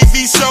a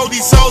TV show,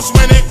 these hoes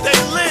winning. They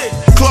lit.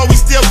 Chloe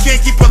still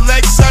can't keep her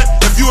legs shut.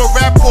 If you a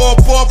rapper or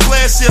a ball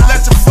player, she'll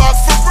let you fuck.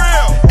 For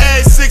real.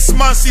 Every 6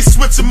 months she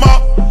switch them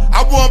up.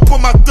 I won't put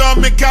my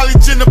thumb in Kylie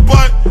Jenner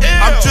butt.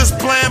 I'm just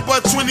playing,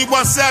 but 20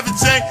 21 Savage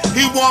ain't,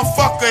 he want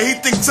fucker, he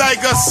think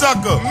Tiger a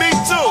sucker. Me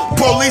too.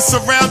 Police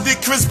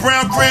surrounded Chris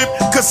Brown crib,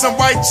 cause some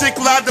white chick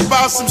lied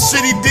about some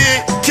shit he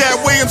did. Cat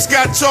Williams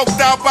got choked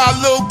out by a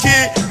little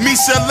kid.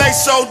 Misha Lay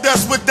showed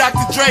us what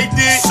Dr. Dre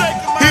did.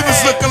 He was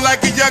looking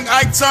like a young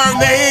Ike Turner.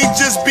 He ain't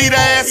just beat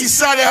her ass, he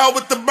shot at her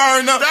with the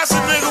burner. That's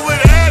a nigga with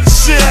an attitude.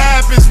 Shit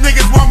happens,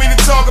 niggas want me to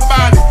talk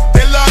about it.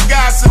 They love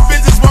gossip,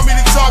 bitches want me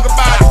to talk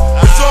about it.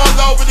 It's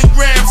all over the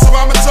gram, so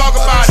I'ma talk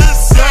about it.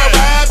 You heard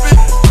what happened?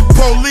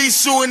 Police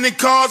shooting in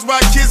cars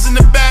while kids in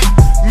the back.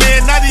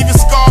 Man, not even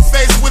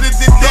Scarface would've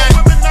did that.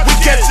 We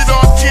catch it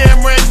on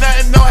camera and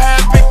nothing don't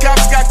happen.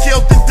 Cops got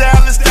killed in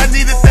Dallas, that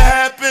needed to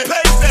happen.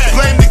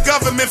 Blame the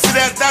government for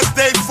that, that's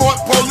their fault.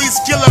 Police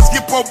kill us,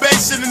 get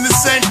probation in the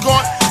same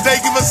court.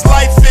 They give us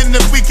life and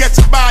if we catch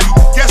a body,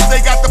 guess they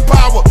got the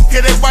power,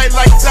 get it right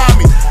like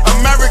Tommy.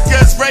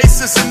 America's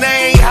racist and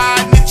they ain't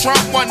hiding it.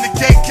 Trump won the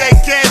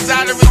KKK's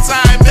out of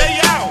retirement.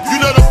 You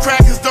know the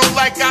crackers don't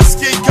like our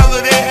skin color,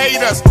 they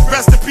hate us.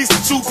 Rest in peace to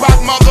Tupac,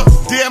 mother,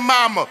 dear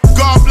mama.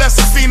 God bless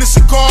Afina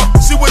Shakur,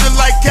 she would've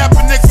liked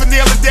Kaepernick for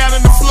kneeling down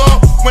on the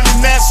floor. When the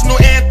national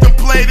anthem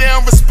play, they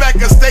don't respect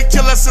us. They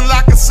kill us and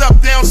lock us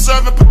up, they don't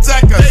serve and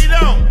protect us. They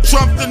don't.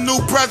 Trump the new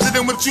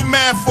president, what you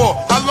mad for?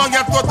 How long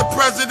y'all thought the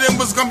president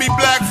was gonna be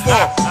black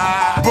for?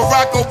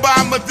 Barack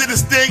Obama did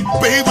his thing,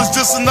 but he was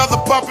just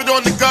another puppet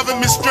on the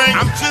government string.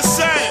 I'm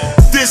just saying.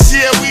 This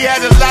year we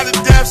had a lot of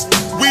deaths.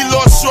 We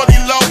lost Shorty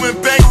Low and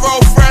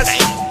Bankroll Fresh.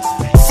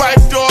 Fight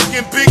Dog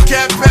and Big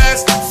Cat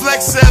Pass.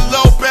 Flex said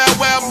low, Bad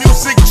Wow,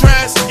 music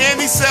trash. And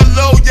he said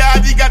low,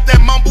 y'all, he got that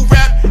mumble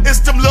rap.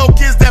 It's them little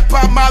kids that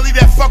pop Molly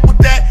that fuck with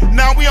that.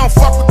 Now we don't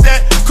fuck with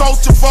that.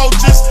 Culture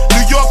vultures.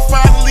 New York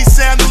finally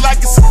sounded like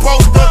it's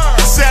supposed to.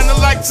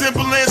 Sounded like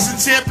Timberlands and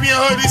champion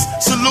hoodies.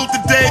 Salute to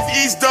Dave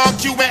East Dog,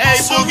 Q&A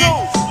Boogie.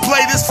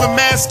 Play this for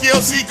mad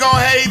skills, he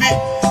gon' hate it.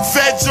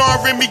 Fat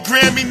John, Remy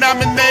Grammy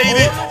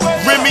nominated.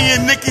 Remy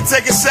and Nicki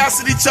taking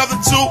shots at each other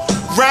too.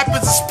 Rap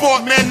is a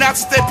sport, man,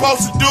 that's what they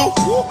supposed to do.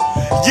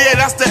 Yeah,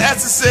 that's the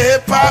essence of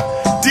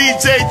hip-hop.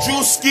 DJ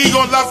Drewski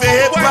gon' love it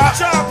hip-hop.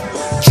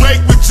 Drake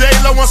with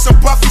J-Lo on some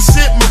puffy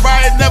shit.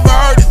 Mariah never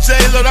heard of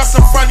J-Lo, that's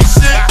some funny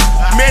shit.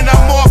 Man,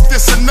 I'm off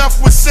this, enough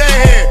with said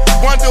here.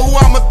 Wonder who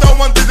I'ma throw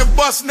under the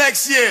bus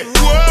next year.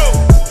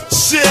 Whoa.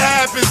 Shit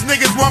happens,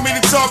 niggas want me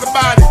to talk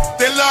about it.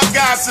 They love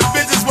gossip,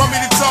 bitches want me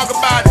to talk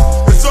about it.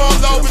 It's all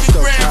over the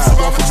gram, so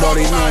I'ma talk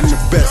about it. The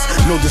best,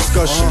 no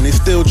discussion. They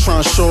still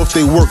trying to show off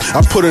they work.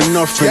 I put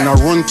enough in. I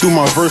run through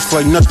my verse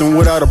like nothing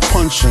without a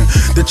punching.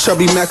 The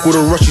chubby Mac with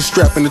a rushy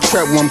strap in the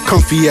trap where I'm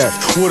comfy at.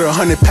 With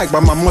 100 pack by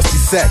my musty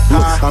sack.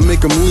 Look, I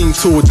make them lean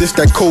to it. This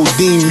that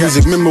codeine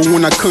music. Remember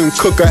when I couldn't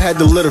cook, I had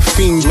to let a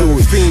fiend do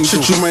it.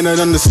 Shit, you might not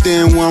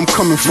understand where I'm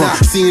coming from.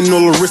 Seeing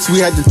all the risks we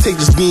had to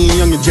take just being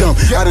young and dumb.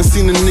 I done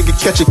seen a nigga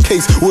catch a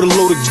case with a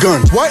loaded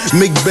gun.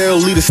 Make bail,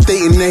 lead a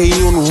state and then he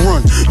on the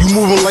run. You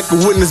moving like a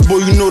witness,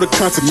 boy, you know the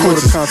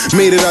consequences.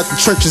 Made it out the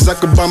trenches, I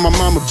could buy my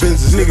mama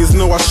Benzes. Niggas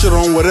know I shit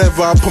on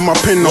whatever I put my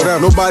pin on.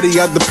 Nobody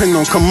I depend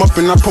on, come up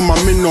and I put my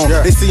men on.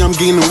 They say I'm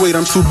gaining weight,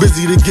 I'm too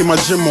busy to get my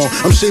gym on.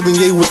 I'm shaving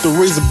yay with the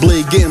razor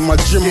blade, getting my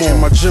gym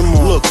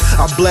on. Look,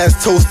 I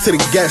blast toast to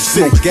the gas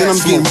smoke. Then I'm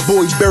getting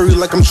boy buried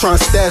like I'm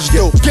trying to stash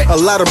dope. A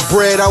lot of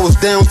bread, I was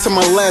down to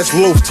my last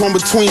loaf. Torn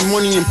between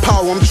money and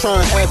power, I'm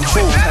trying to have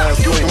both.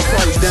 I'm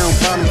probably down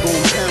bottom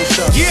going pound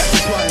shots. Yeah,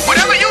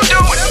 whatever you do,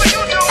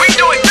 we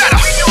do it better.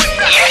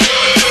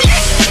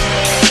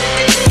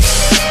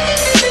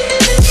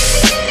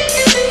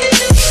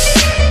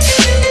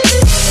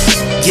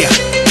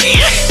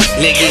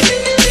 Nigga.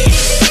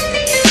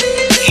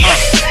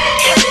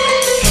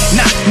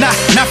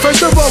 Now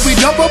first of all, we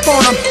dump up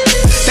on them.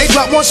 They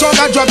drop one song,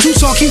 I drop two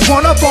songs, keep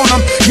one up on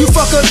them. You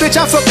fuck a bitch,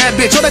 I fuck that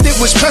bitch. All I did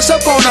was press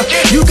up on her.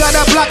 You got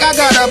a block, I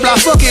got a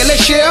block. Fuck it, let's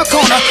share a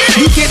corner.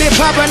 You get it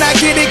poppin', I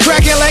get it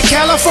crackin' like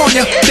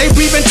California. They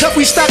breathin' tough,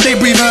 we stop, they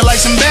breathin'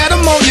 like some bad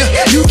ammonia.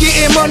 You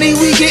gettin' money,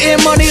 we gettin'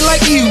 money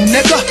like you,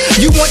 nigga.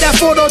 You want that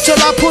photo till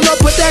I pull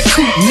up with that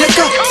coupe,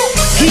 nigga.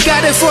 He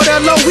got it for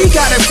the low, we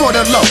got it for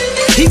the low.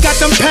 He got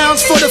them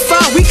pounds for the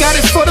fine, we got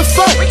it for the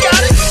foe.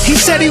 He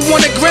said he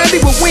won a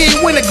Grammy, but we ain't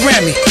win a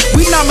Grammy.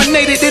 We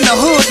nominated in the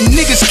hood and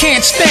niggas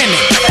can't stand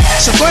it.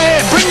 So go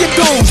ahead, bring your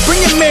goons,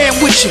 bring your man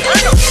with you.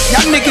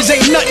 Y'all niggas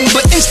ain't nothing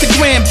but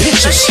Instagram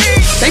pictures.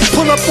 They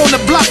pull up on the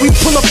block, we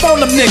pull up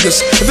on them niggas.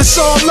 If it's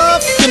all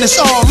love, then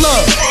it's all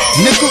love,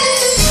 nigga.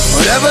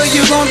 Whatever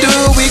you gon' do,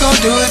 we gon'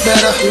 do it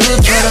better.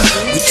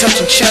 We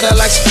touch each other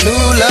like some new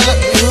lover.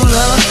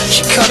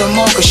 She cut them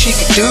off cause she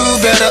can do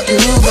better.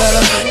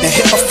 Then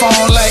hit my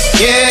phone like,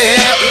 yeah.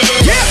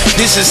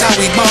 This is how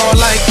we ball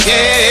like,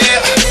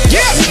 yeah.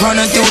 We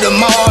running through the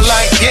mall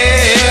like,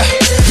 yeah.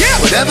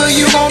 Whatever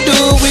you gon'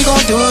 do, we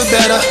gon' do it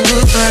better.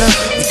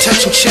 We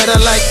touch each other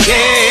like,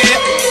 yeah.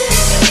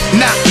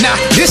 Nah,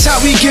 this how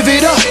we give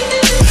it up.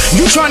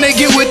 You tryna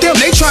get with them,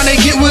 they tryna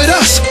get with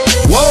us.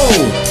 Whoa,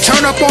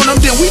 turn up on them,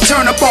 then we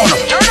turn up on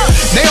them.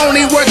 They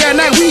only work at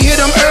night, we hit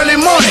them early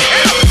morning.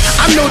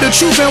 I know the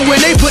truth and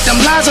when they put them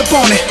lies up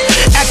on it.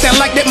 Acting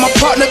like that my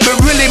partner, but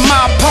really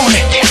my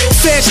opponent.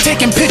 feds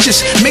taking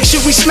pictures, make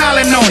sure we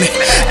smiling on it.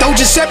 Those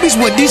Giuseppe's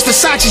with these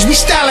Versace's, we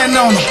styling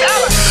on them.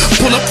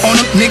 Pull up on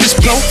them, niggas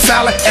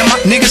profiling, and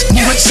my niggas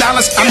moving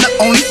silence. I'm the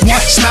only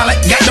one smiling,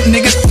 got them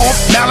niggas off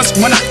balance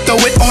when I throw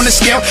it on the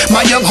scale.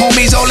 My young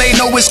homies, all they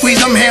know is squeeze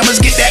them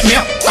hammers, get that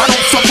meal. I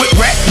don't fuck with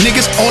rap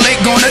niggas, all they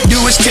gonna do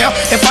is tell.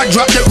 If I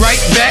drop it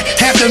right back,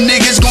 half them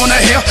niggas gonna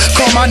hell.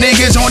 Call my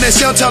niggas on their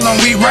cell, tell them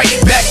we right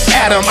back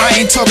at them. I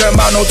ain't talking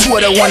about no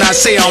Twitter when I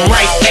say I'm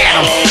right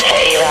at them.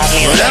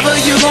 Whatever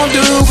you gon'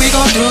 do, we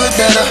gon' do it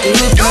better.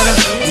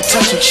 We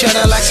touch each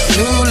other like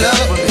some new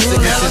love.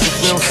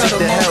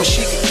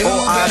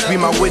 All eyes be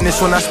my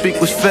witness when I speak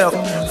was felt.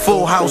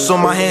 Full house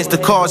on my hands, the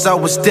cards I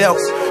was dealt.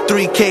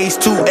 3 Ks,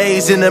 2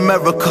 A's in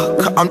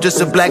America. I'm just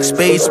a black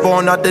space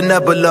born out the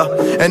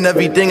nebula. And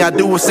everything I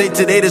do will say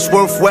today that's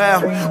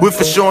worthwhile. Will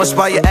for sure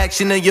inspire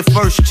action in your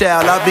first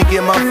child. I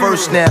begin my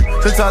first now.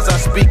 Sometimes I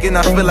speak and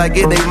I feel like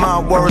it ain't my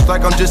words.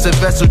 Like I'm just a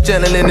vessel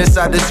channeling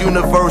inside this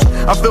universe.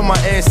 I feel my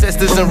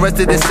ancestors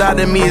arrested inside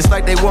of me. It's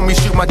like they want me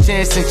to shoot my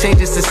chance and change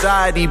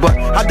society. But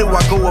how do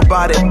I go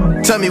about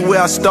it? Tell me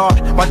where I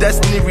start. My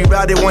destiny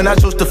rerouted when I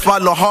chose to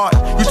follow heart.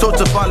 You chose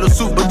to follow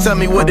suit, but tell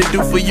me what it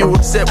do for you.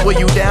 Except when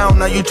you down,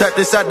 now you trapped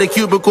inside the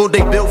cubicle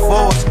they built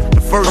for us.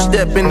 The first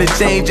step in the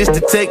change is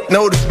to take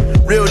notice.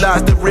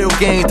 Realize the real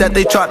gains that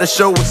they try to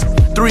show us.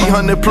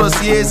 300 plus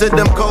years of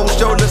them cold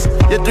shoulders.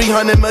 Yet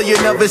 300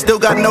 million of it still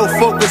got no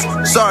focus.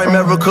 Sorry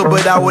America,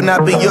 but I will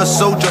not be your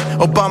soldier.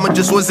 Obama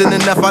just wasn't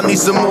enough, I need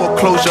some more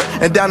closure.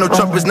 And Donald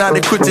Trump is not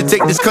equipped to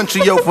take this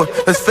country over.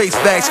 Let's face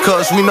facts,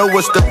 cause we know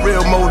what's the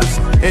real motives.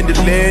 In the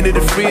land of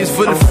the free is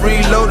for the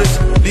freeloaders.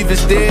 Leave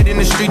us dead in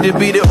the street to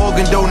be the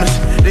organ donors.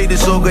 They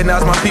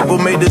disorganized, my people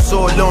made us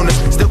all loners.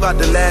 Still got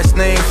the last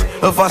names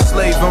of our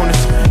slave owners.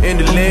 In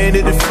the land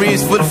of the free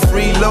is for the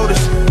freeloaders.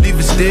 Leave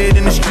us dead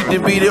in the street to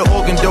be the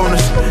organ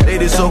donors. They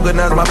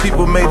disorganized, my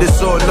people made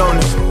us all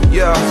loners.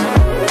 Yeah,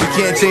 we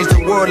can't change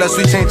the world unless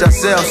we change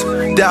ourselves.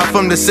 Die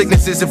from the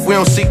sicknesses if we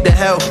don't seek the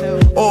help.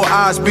 All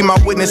eyes be my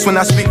witness when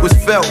I speak was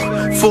felt.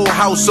 Full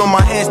house on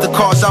my hands, the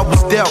cards I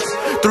was dealt.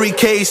 3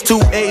 Ks,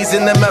 2 A's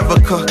in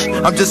America.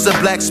 I'm just a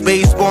black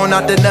space born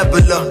out the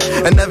nebula.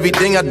 And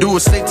everything I do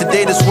is say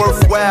today that's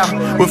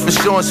worthwhile. Will for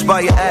sure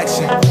inspire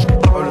action.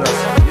 Hold up,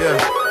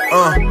 yeah.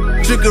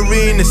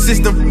 Trickery in the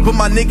system, put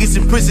my niggas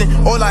in prison.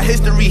 All our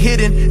history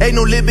hidden, ain't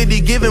no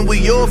liberty given.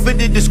 We all fit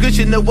the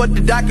description of what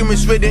the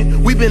documents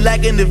written. We been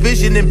lacking the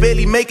vision and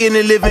barely making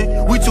a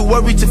living. We too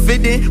worried to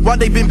fit in, while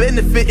they been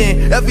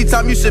benefiting. Every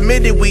time you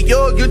submit it, we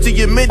all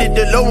guilty admitted.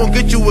 The law won't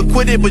get you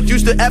acquitted, but you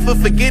still ask for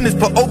forgiveness.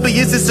 Put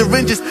opiates and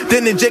syringes,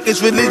 then inject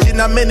his religion.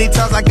 Now many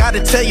times I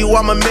gotta tell you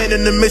I'm a man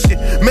in the mission.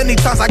 Many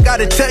times I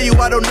gotta tell you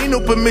I don't need no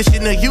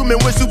permission. A human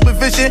with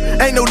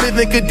supervision, ain't no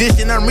living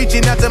condition. I'm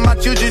reaching out to my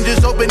children,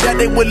 just hoping that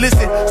they will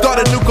listen. Start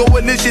a new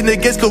coalition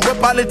against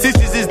corrupt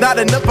politicians. It's not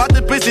enough out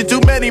the prison,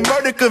 too many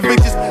murder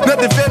convictions.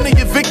 Nothing family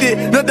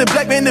evicted, nothing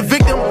black man the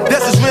victim.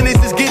 That's as real as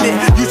it's getting,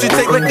 you should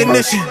take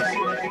recognition.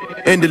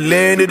 In the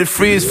land of the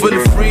free is full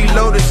of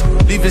freeloaders.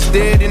 Leave us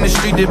dead in the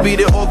street to be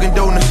the organ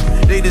donors.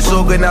 They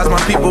disorganized,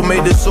 my people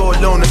made us all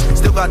loners.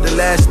 Still got the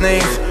last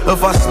names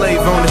of our slave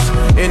owners.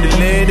 In the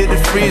land of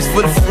the free is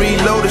full of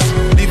freeloaders.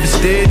 Leave us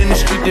dead in the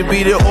street to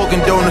be the organ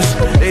donors.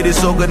 They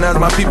disorganized,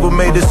 my people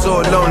made us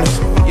all loners.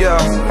 Yeah.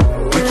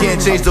 We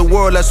can't change the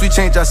world unless we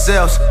change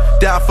ourselves.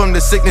 Die from the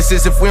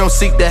sicknesses if we don't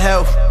seek the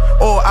help.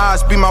 All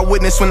eyes be my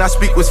witness when I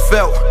speak was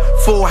felt.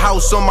 Full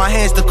house on my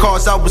hands, the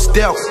cards I was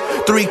dealt.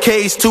 3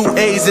 Ks, 2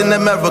 A's in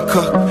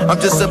America.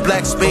 I'm just a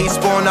black space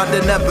born out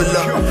the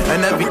nebula.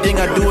 And everything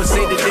I do is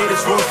say the day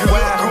that's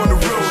worthwhile. On the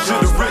road to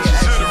the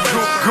riches.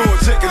 Go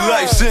and take a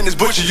life sentence,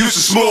 but you used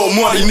to small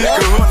money,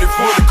 nigga. 100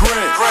 for the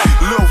grand,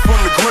 low from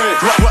the grand.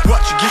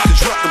 Watch you get the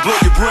drop to blow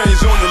your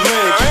brains on the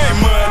land. Keep your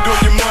mind on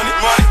your money.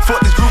 Fuck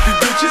these groupie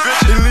bitches.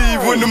 They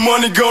leave when the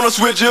money gone, I'll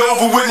switch it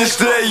over when they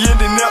stay in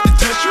and out the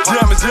district.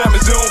 Diamonds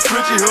on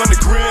Frenchie,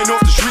 100 grand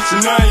off the streets,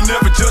 and I ain't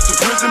never touched a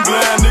prison.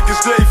 Blind niggas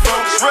stay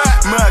focused.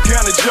 My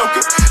kind of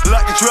joker,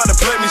 like to try to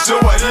play me, so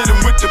I hit him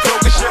with the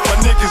poker. Shit, my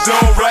niggas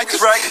on righteous.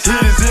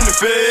 Hitters in the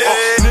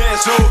fed.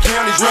 Nassau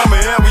County drama,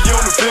 how we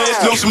on the fence.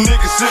 Know some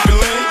niggas sipping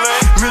lean,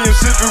 me I'm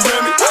sipping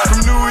Remy.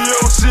 From New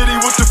York City,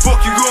 what the fuck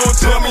you gon'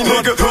 tell me,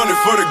 nigga? 100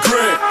 for the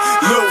grand,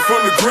 low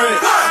from the grand.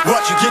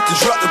 Watch you get the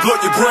drop to blow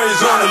your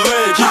brains on the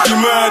land. Keep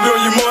your mind on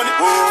your money.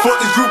 Fuck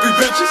these groupie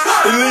bitches.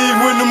 They leave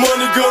when the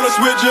money gone, I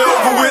switch it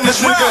over when this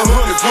nigga.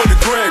 100 for the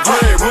grand,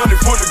 100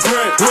 for the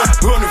grand,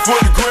 100 for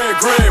the grand,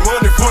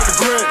 100 for the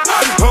grand,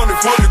 100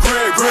 for the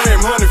grand,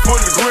 100 for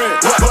the grand.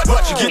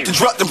 Watch you get the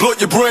drop to blow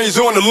your brains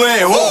on the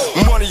land.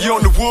 Money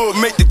on the wood,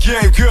 make the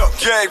game go.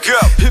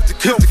 Hit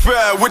the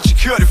fire, what you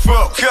cut it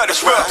for?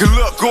 Good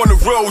luck on the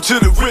road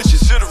to the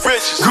riches.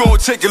 Go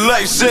and take a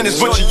life sentence,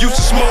 but you used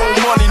to small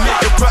money,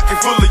 nigga. Pocket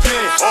full of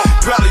yams,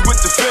 probably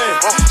with the fan.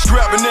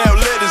 Scrapping out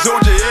letters,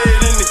 hold your head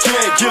in the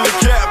can. Kill a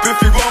cap if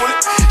you want it.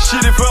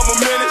 Shit, if I'm a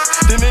menace,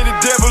 then ain't the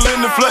devil in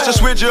the flesh. I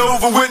switch you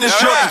over witness,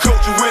 truck and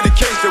coach you with a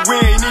case that we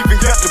ain't even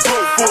got the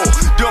vote for.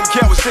 Dumb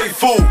cat would stay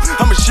full,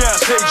 I'ma shine,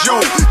 stay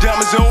jewel.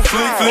 Diamonds on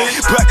fleek,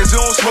 pockets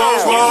on small.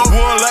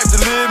 One life to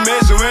live,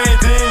 man, so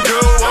anything go.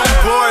 I'm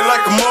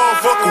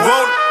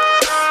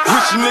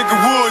wish a nigga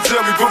would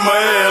tell me put my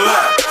hand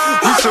out.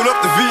 We sold up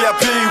the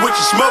VIP, what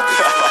you smoking?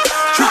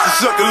 Treat the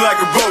sucker like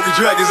a bogey,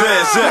 drag his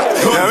ass out.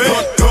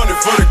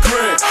 100 for the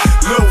grand,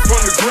 low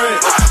from the grand.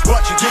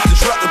 Watch you get the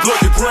drop to blow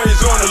your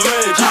brains on the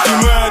land. Keep your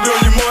mind on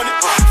your money,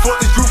 fuck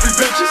these groupie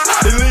bitches.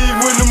 They leave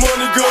when the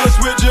money go, let's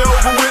switch you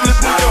over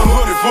witness, nigga.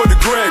 100 for the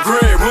grand,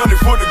 100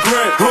 for the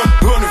grand,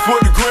 100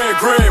 for the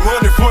grand,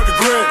 100 for the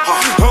grand,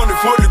 100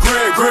 for the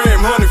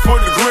grand, 100 for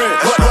the grand.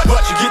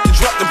 Watch you get the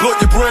drop to blow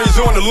your brains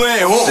on the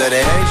land. So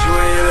they hate you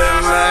when you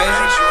live right.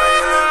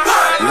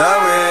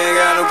 Love, we ain't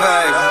got no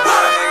paper.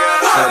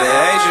 So they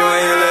hate you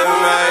when you live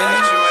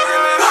right.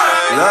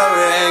 Love,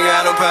 we ain't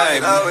got no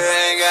paper.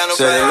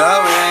 So they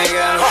love, we ain't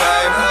got no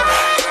paper.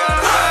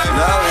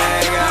 Love, we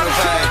ain't got no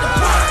paper.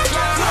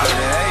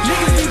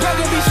 Niggas be broke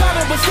and be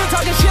swapping, but still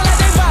talking shit like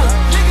they violent.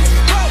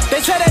 They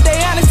say that they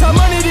honest, tell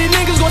money, these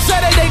niggas gon' say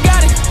that they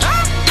got it.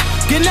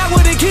 Getting out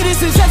with the kid is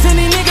success and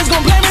these niggas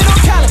gon' blame it on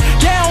college.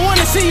 They don't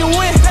wanna see you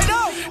win.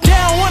 They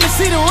don't wanna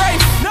see the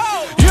race.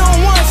 You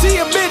don't wanna see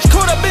a bitch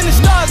caught up in the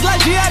stars like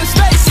she out of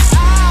space.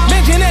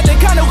 Mention that they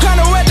kinda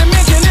at the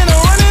mention and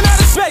I'm running out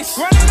of space.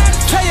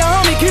 Tell your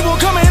homie keep on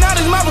coming out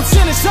his mouth and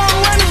sending something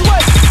around his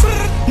way.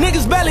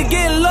 Niggas barely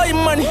getting lawyer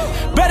money.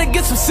 Better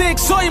get some sick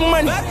soy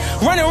money.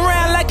 Running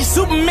around like you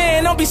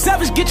Superman. Don't be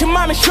selfish, get your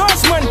mom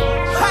insurance money.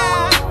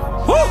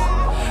 Woo!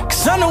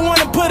 Cause I'm the one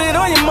to put it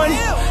on your money.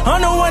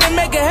 I'm the one to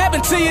make it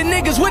happen to you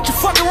niggas. What you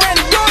fucking around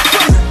the door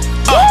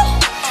for?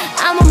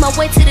 I'm on my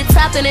way to the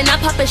top and then I'm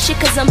poppin' shit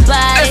cause I'm by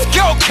it. Let's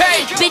go,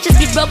 K. Bitches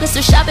be broken,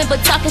 so shopping, but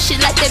talking shit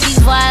like they be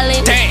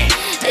violent. Damn.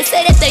 They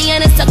say that they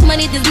honest, talk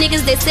money, these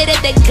niggas, they say that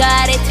they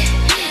got it.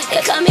 They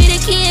call me the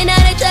key and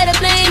now they try to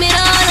blame it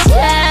on the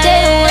cash.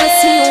 They don't wanna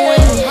see you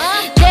win.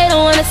 They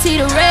don't wanna see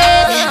the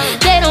red.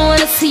 They don't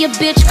wanna see a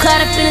bitch caught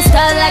up in the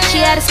stars like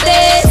she out of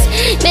space.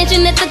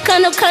 Mention that the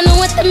condo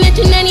with the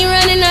mention and you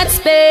running out of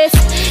space.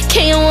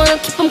 Can't wanna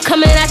keep them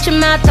coming out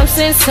your mouth, I'm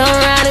sending some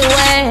round and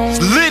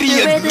way.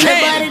 Lydia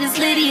again. It's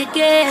Liddy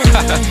again.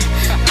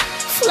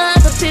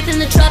 Flying for fifth in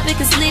the tropic,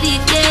 it's Liddy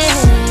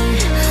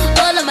again.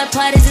 All of my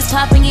parties is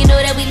popping, you know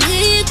that we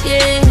Liddy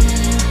again.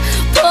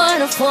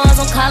 Pouring the fours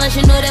on college,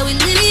 you know that we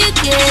Liddy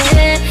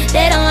again.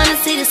 They don't wanna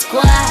see the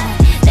squad,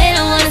 they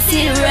don't wanna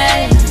see the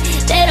rain.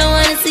 They don't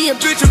wanna see a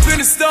bitch up in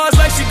the stars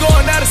like she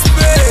going out of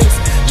space.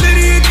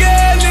 Liddy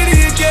again,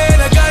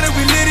 I got it,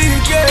 we Liddy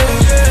again.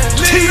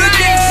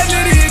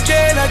 Liddy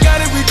again, I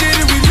got it, we did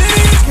it, we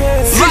Liddy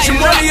again. Get your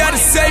money out of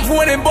safe,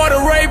 went and bought a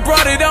Ray,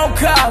 brought it on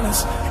college.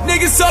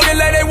 Niggas talking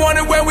like they want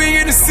it when we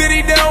in the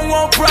city, they don't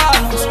want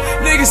problems.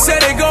 Niggas say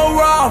they gon'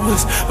 rob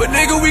us, but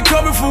nigga we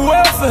coming for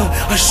welfare.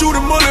 I shoot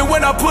a bullet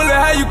when I pull it,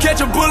 how you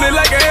catch a bullet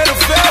like an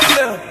NFL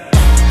player?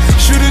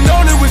 Should've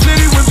known it was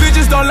Liddy when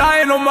bitches don't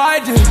lie on my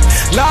dick.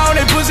 Lie on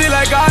they pussy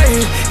like I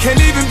hit,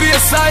 can't even be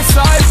a side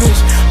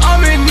bitch.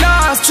 I'm in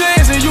 9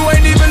 10s and you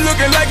ain't even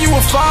looking like you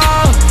a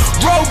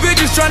 5. Bro,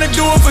 bitches tryna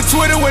do it for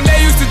Twitter when they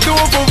used to do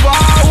it for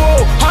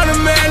viral. I'm the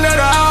man of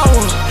the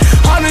hour,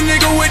 I'm the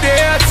nigga with the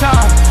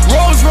airtime.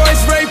 Rolls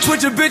Royce Ray,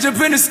 put your bitch up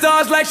in the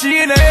stars like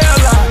she in the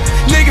airline.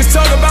 Niggas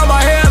talk about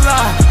my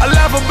hairline, I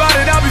laugh about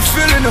it, I be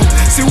feeling them.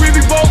 See, we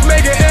be both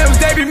making M's,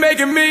 they be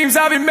making memes,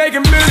 I be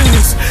making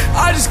millions.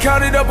 I just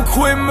counted up a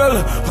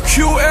 $250,000, a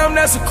QM,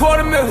 that's a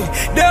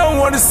 $250,000. They don't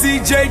wanna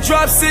see Jay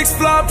drop 6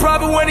 flying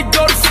private when he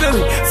go to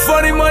Philly.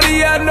 Funny money,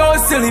 yeah, I know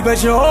it's silly,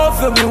 but your whole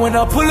feel me when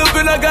I pull up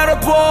and I gotta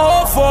pour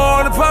a for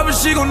her. The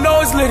promise she gon' know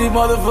it's Liddy,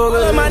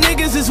 motherfucker. My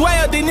niggas is way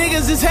up, these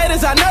niggas is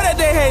haters, I know that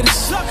they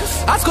haters.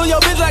 I score your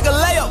bitch like a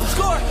layup,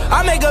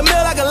 I make a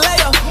meal like a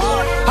layup.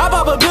 I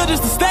pop a bill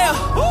just to stay up,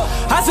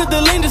 I set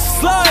the lean just to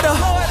slow it up.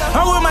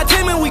 I'm with my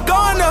team and we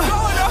going up.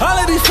 All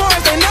of these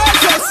foreigns, they know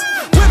us.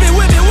 Whip it,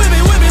 whip it, whip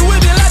it, whip it,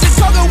 whip it like the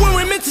coca when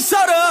we mix the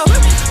soda up.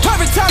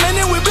 Perfect time and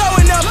then we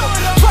blowing up.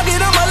 Fuck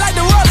it, I'ma like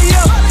the rollie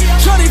up.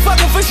 Shorty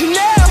fucking for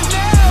Chanel,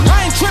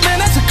 I ain't tripping,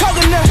 that's a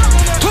coconut.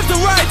 Put the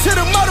ride to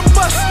the motor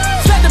bus,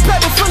 set the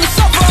paper full of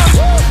sofa.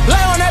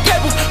 Lay on that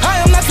paper,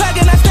 I am not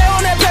slacking, I stay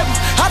on that paper.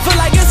 I feel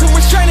like it's a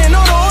restraining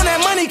order on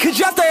that money, cause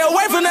y'all stay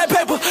away from that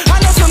paper. I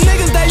know some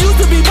niggas that used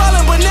to be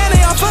ballin', but now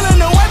they all feeling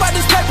the way by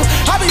this paper.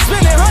 I be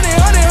spending 100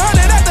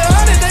 after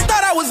 100, they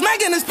thought I was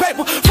making this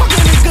paper.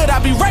 Fucking it good, I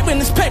be raping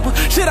this paper.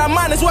 Shit, I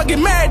might as well get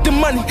married to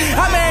money.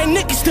 I married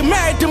Nikki, still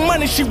married to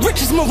money. She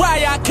rich as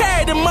Mariah, I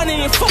carry the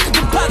money. And fuck the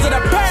deposit,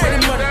 I bury the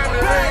money.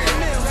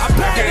 I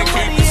can't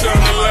keep this on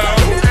the low.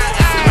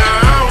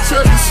 Nah, I don't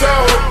trust the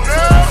soul.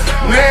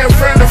 Man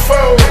from the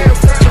foe.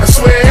 I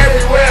swear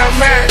everywhere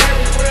I'm at,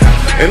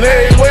 and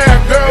everywhere I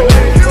go,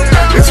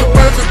 it's a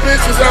bunch of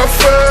bitches I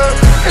fuck,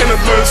 and a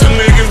bunch of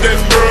niggas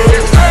that's broke.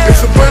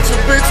 It's a bunch of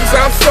bitches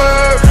I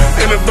fuck,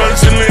 and a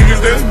bunch of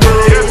niggas that's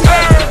broke.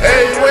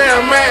 Everywhere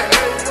I'm at,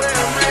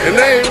 and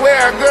everywhere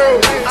I go,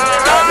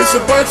 it's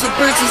a bunch of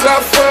bitches I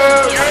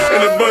fuck,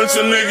 and a bunch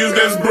of niggas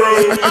that's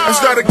broke. I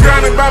started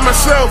grinding by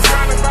myself,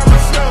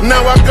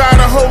 now I got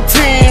a whole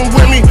team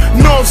with me.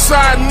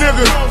 Northside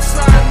nigga,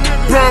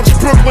 Bronx,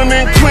 Brooklyn,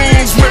 and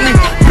Queens with me.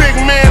 Big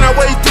man, I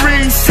weigh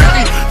 350.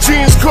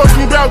 Jeans cost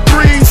me about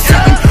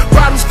 350.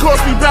 Bottles cost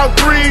me about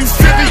 350.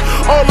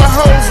 All the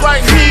hoes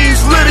like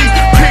he's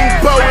Liddy.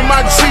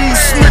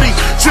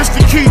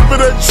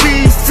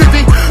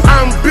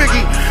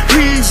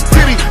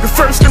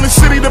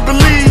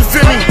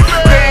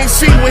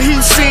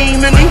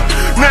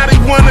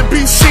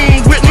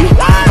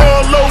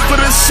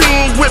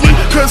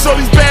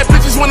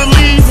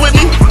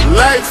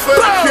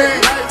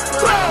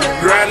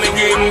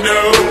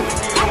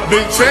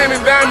 Big chain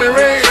and diamond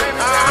ring,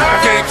 I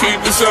can't keep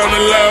this on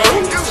the low.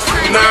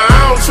 Nah,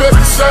 I don't trust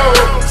the soul.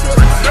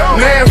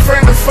 Man,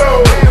 friend or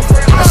foe,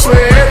 I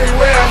swear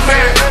everywhere I'm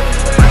at,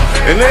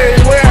 and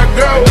everywhere I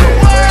go,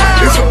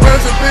 it's a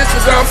bunch of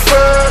bitches I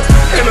fuck,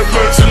 and a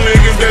bunch of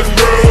niggas that's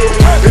broke.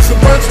 It's a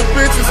bunch of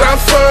bitches I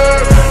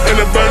fuck, and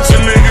a bunch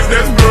of niggas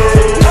that's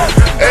broke.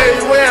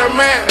 Everywhere I'm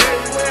at,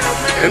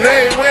 and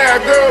everywhere I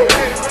go,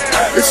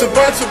 it's a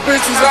bunch of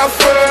bitches I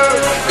fuck,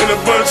 and a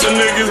bunch of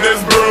niggas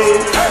that's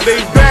broke. They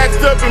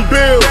backed up in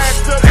bills,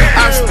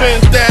 I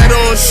spent that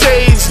on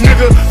shades,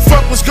 nigga.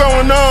 Fuck what's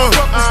going on?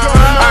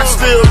 I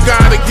still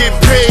gotta get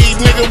paid,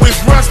 nigga. Wish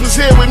Russ was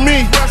here with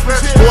me,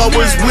 or I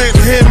was with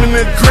him in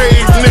the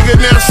grave, nigga.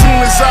 Now soon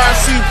as I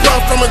see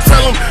Puff, I'ma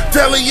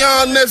tell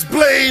y'all that's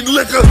Blade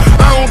liquor.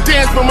 I don't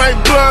dance, but my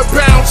blood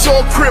bounce,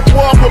 all crip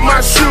walk with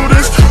my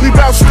shooters. We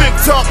bout stick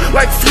talk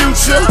like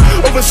Future,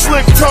 over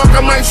slick talk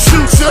I might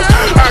shoot ya.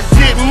 I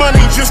get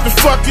money just to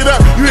fuck it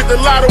up. You hit the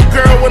lotto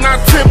girl when I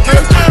tipped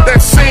her. That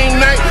same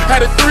night,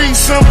 had a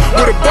threesome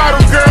with a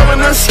bottle girl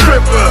and a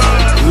stripper.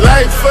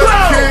 Life of the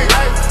king,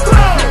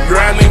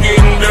 grinding,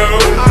 getting dough.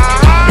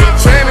 Big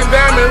chain and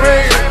diamond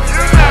ring,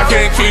 I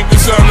can't keep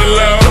this on the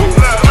low.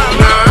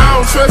 Nah, I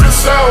don't trust the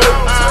soul.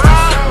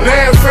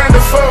 Man, friend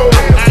or foe,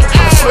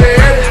 I swear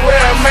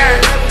everywhere I'm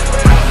at,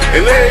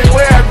 and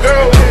everywhere I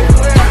go,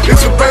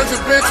 it's a bunch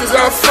of bitches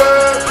I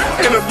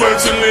fuck, and a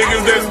bunch of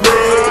niggas that's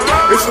broke.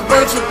 It's a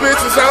bunch of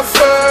bitches I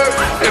fuck,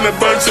 and a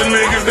bunch of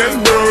niggas that's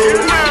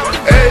broke.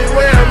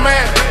 Everywhere I'm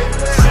at,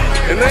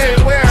 and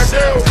everywhere I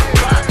go,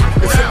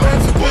 it's a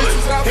bunch of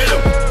bitches I fuck. Hit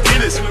him,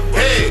 hit his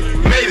head,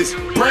 made his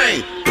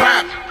brain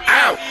pop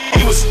out.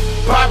 He was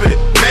popping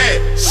mad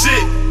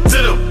shit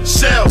to them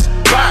shells,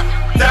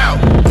 popped out.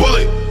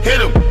 Bullet hit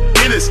him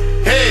in his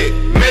head,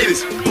 made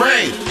his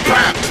brain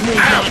pop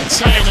out.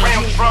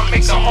 Ram from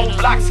make the whole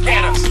block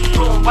scanner.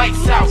 Pull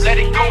whites out, let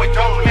it go, it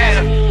don't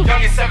matter.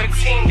 Young at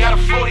 17, got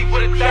a 40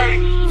 with a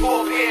 30.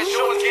 4 pair of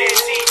shorts,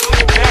 guaranteed to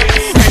the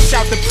dirty. Fresh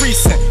out the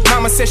precinct.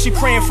 Mama said she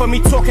praying for me,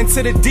 talking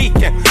to the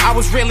deacon. I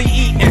was really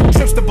eating.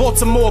 Trips to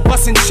Baltimore,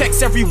 busting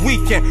checks every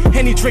weekend.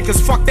 Henny drinkers,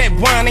 fuck that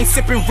wine, ain't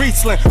sipping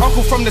Riesling.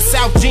 Uncle from the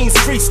South, jeans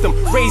creased them.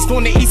 Raised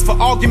on the East for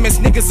arguments,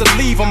 niggas will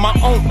leave them. My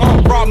own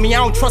robbed me, I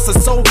don't trust a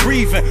soul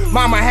breathing.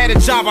 Mama had a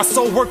job, I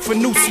sold work for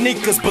new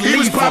sneakers, believe He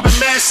was popping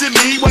mad shit,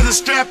 but he wasn't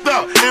strapped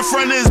up. In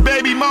front of his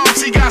baby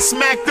moms, he got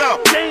smacked up.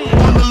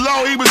 On the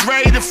low, he was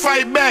ready to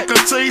fight back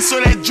until he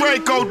saw that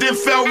Draco, then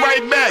fell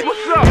right back.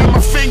 Got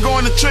my finger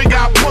on the trigger,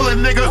 I pull it,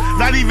 nigga.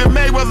 Not even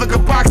Mayweather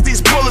could box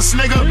these bullets,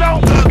 nigga.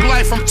 Thug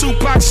life from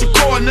Tupac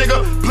Shakur,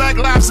 nigga. Black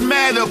lives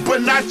matter,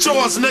 but not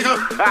yours, nigga.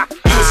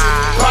 He was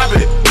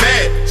popping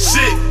mad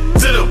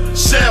shit to them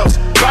shells,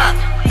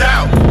 popped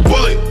out.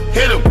 Bullet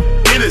hit him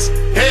in his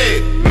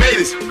head, made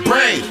his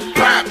brain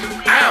pop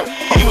out.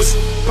 He was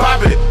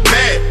popping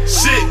mad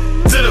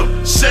shit to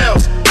them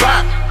shells,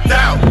 popped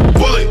out.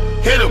 Bullet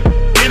hit him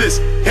in his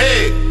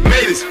head,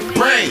 made his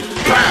brain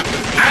pop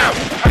out.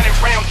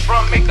 100 round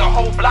drum, make the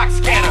whole block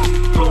scanner.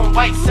 Pull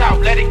whites out,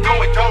 let it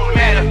go, it don't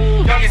matter.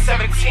 Young at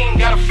 17,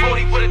 got a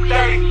 40 with a 30.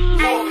 4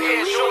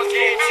 pair of shorts,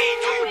 guaranteed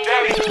do you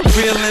dirty.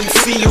 Real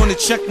MC on the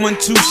check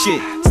 1-2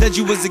 shit. Said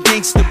you was a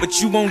gangster,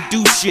 but you won't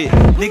do shit.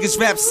 Niggas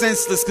rap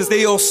senseless, cause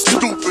they all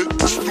stupid.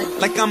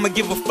 Like I'ma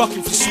give a fuck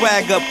if you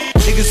swag up.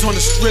 Niggas on the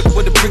strip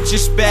with a brick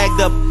just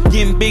bagged up.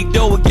 Getting big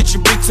dough or get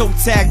your big toe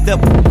tagged up.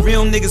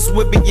 Real niggas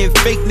whipping, getting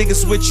fake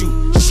niggas with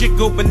you. Shit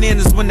go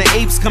bananas when the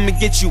apes come and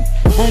get you.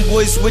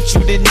 Homeboys with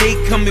you, then they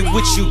coming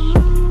with you.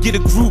 Get a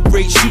group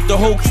rate, shoot the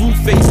whole crew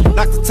face.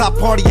 Knock the top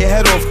part of your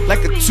head off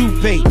like a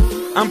toupee.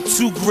 I'm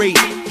too great,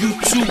 you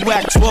too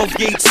whack. 12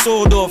 gauge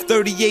sword off,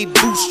 38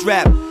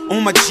 bootstrap.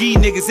 On my G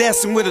niggas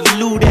asking where the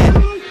loot at.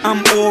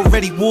 I'm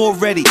already war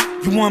ready.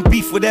 You want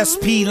beef with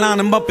SP, line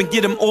them up and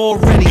get them all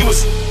ready. He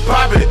was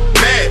popping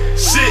mad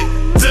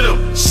shit to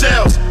them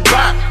shells,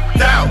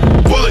 popped out.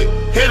 Bullet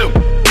hit him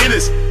in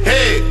his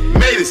head,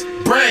 made his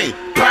brain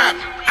pop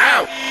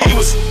out. He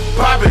was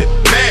popping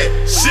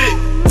mad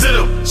shit to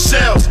them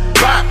shells,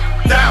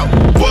 popped out.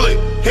 Bullet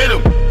hit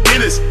him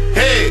in his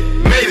head,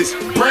 made his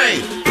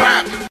brain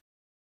pop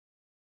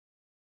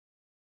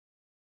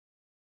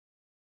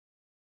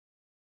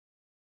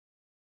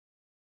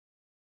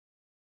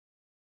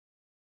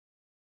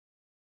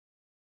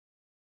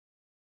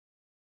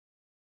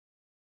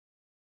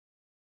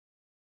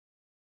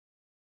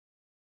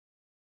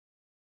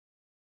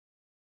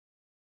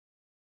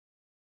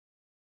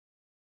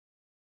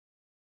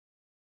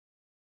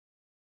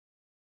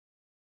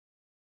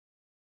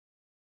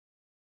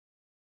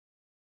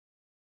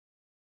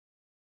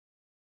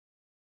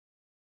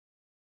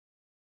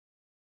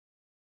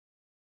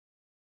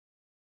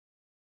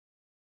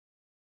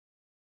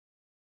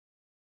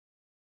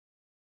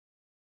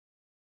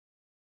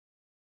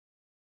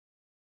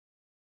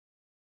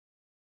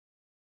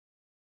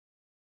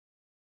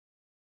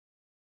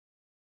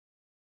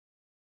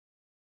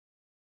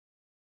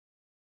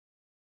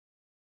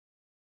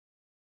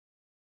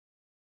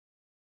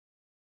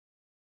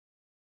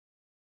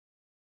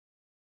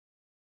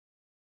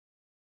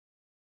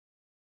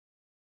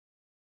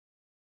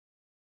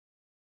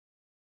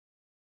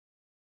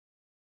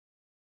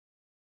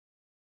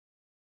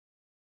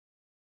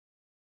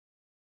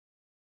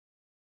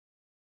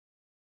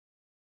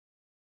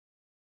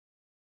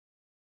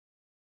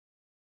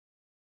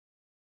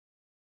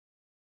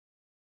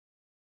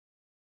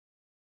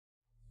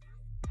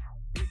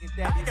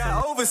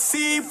Got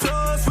overseas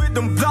plugs with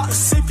them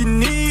blocks if you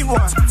need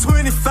one.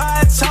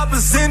 25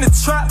 choppers in the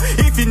trap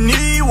if you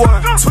need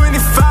one.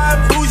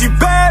 25 bougie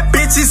bad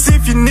bitches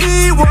if you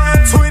need one.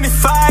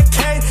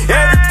 25K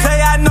every play,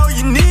 I know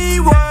you need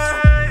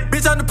one.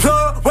 Bitch on the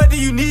plug, what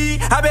do you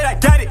need? I bet I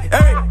got it.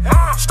 Hey.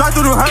 Strike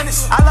through the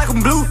hundreds, I like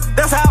them blue,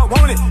 that's how I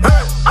want it.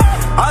 Hey.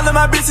 All of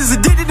my bitches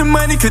addicted to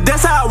money, cause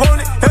that's how I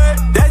want it. Hey.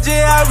 That's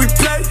just how we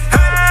play.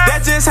 Hey.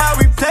 That's just how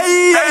we play.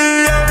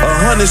 Hey.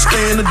 100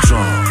 stay in the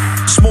drum.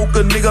 Smoke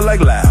a nigga like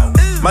loud.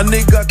 My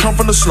nigga come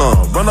from the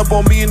slum. Run up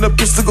on me and the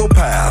pistol go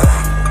pow.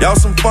 Y'all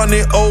some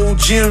funny old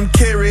Jim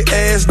Carrey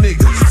ass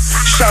niggas.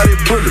 Shotty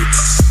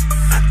bullets.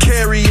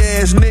 Carry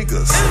ass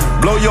niggas.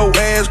 Blow your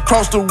ass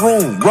across the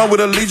room. Run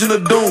with a Legion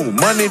of Doom.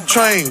 Money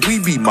train, we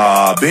be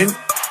mobbing.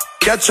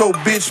 Got your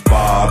bitch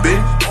bobbing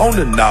on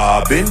the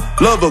nobbing.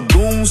 Love a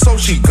goon, so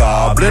she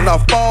gobbling. I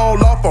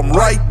fall off, I'm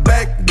right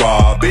back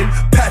robbing.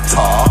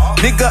 Pata,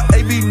 nigga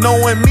ain't be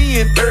knowing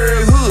me in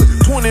every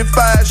hood.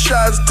 25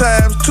 shots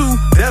times 2,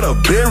 that'll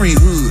bury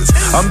hoods.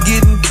 I'm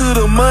getting to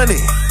the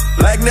money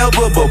like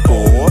never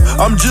before.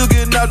 I'm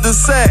jugging out the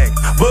sack,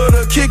 but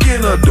a kick in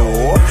the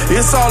door.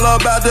 It's all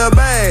about the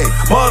bag,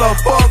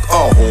 motherfuck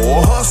a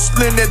whore.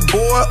 Hustling that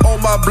boy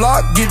on my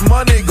block, get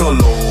money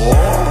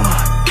galore.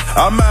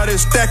 I'm out here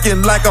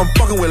stacking like I'm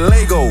fucking with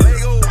Lego.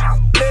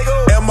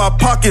 And my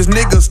pockets,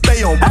 niggas,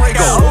 stay on Prego. I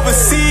got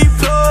overseas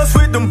plugs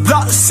with them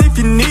blocks if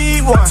you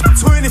need one.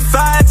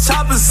 25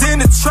 choppers in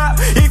the trap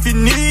if you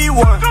need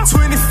one.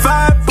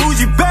 25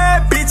 bougie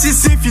bad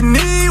bitches if you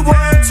need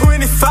one.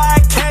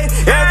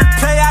 25K every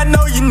play, I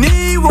know you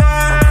need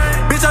one.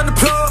 Bitch on the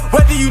plug,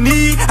 what do you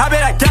need? I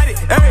bet I got it.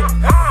 Hey.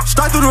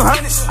 Strike through the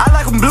hundreds, I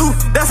like them blue,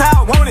 that's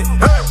how I want it.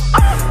 Hey.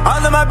 All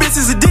of my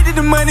bitches addicted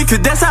to money, cause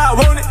that's how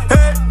I want it.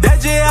 Hey.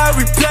 That's just how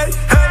we play.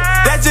 Hey.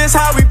 That's just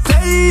how we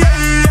play.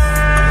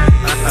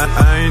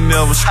 I ain't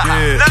never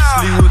scared.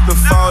 Sleep with the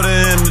 40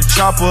 and the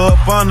chopper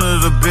up under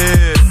the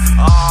bed.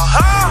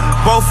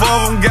 Both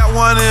of them got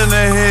one in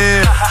their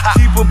head.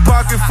 Keep a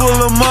pocket full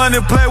of money,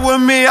 play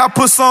with me, I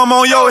put some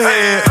on your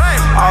head.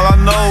 All I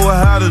know is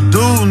how to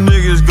do,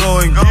 niggas go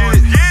and get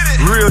it.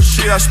 Real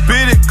shit, I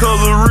spit it, cause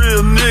a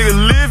real nigga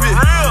live it.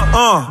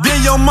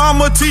 Then your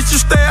mama teach you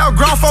stay out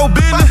grown folk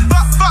business.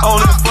 On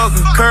that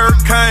fucking curb,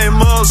 came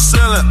up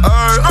selling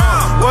herb.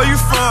 Where you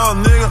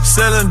from, nigga?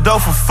 Selling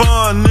dope for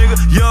fun, nigga.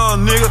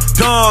 Young nigga,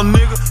 dumb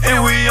nigga,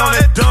 and we on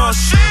that dumb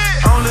shit.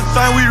 Only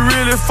thing we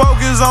really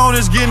focus on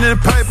is getting the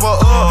paper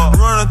up.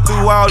 Running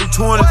through all the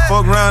 20,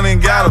 fuck around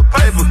and got a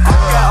paper cut.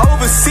 Got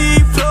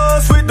overseas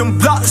plugs with them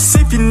blocks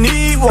if you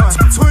need one.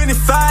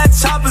 25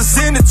 choppers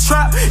in the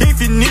trap if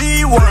you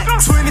need one.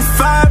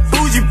 25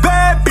 bougie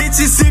bad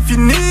bitches if you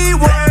need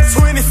one.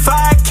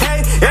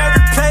 25K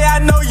every play,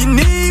 I know you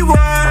need one.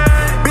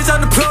 Bitch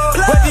on the plug,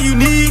 what do you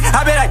need?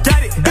 I bet I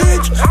got it.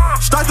 Bitch,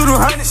 strike through the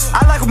hundreds,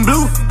 I like them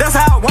blue, that's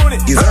how I want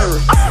it.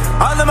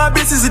 All of my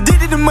bitches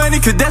addicted to money,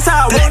 cause that's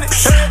how I want it.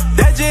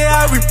 That's just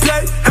how we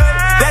play.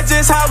 That's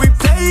just how we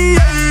play.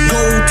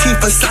 Gold teeth,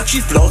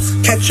 Versace floss.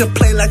 Catch a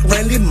play like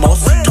Randy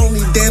Moss.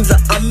 Tony Danza,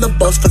 I'm the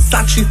boss.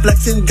 Versace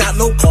flexing, got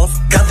no cost.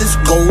 Got this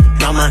gold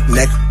round my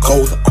neck,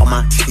 gold on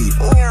my teeth.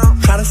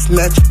 Try to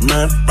snatch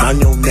mine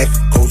round your neck,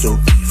 goes a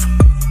reef.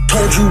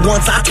 Told you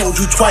once, I told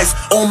you twice.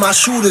 All my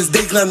shooters,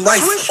 they Glenn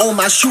Rice. All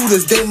my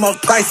shooters, they Mark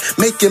Price.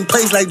 Making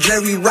plays like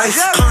Jerry Rice.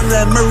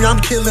 Conrad Murray,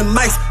 I'm killing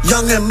mice.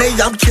 Young and May,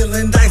 I'm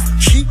killing dice.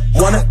 She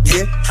wanna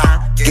get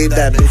high, gave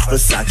that bitch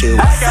Versace.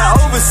 I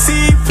got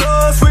overseas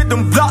plugs with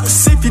them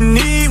blocks if you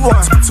need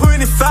one.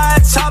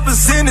 25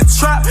 choppers in the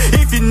trap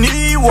if you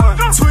need one.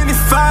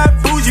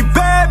 25 bougie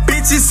bad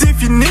bitches if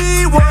you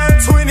need one.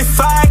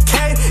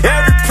 25K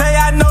every play,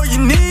 I know you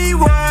need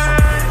one.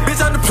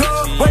 Bitch on the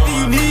plug, what do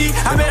you need?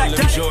 I bet I got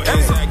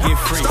it. I get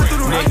free.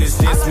 Niggas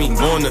diss me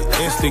on the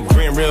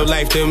Instagram, real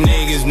life, them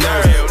niggas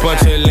nerve.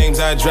 Bunch of lames,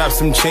 I drop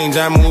some change,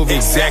 I move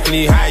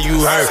exactly how you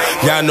heard.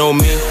 Y'all know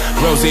me,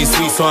 rose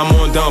sweet, so I'm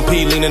on Dom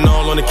P, leaning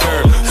all on the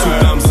curb. 2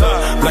 thumbs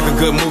up, like a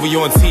good movie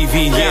on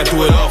TV, yeah, I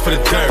do it all for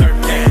the dirt.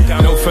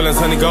 No feelings,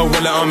 honey, go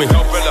gorilla on me.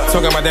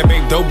 Talking about that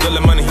big dope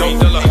dealer money.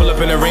 Pull up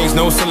in the range,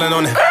 no ceiling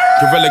on it.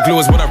 Gorilla glue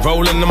is what I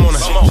roll in the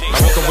morning.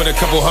 I woke up with a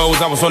couple hoes,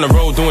 I was on the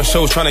road doing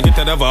shows, trying to get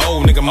that other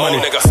old nigga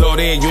money. So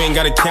there, you ain't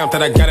gotta count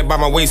that, I got it by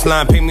my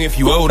waistline, pay me if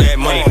you owe that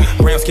money.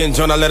 Brown skin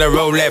John, I let her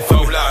roll that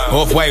foe.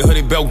 Off-white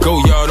hoodie belt, go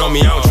yard on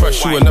me, I don't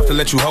trust you enough to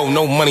let you hold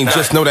no money.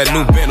 Just know that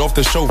new bin off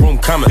the showroom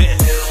coming.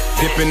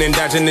 Dipping and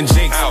dodging the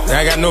jigs.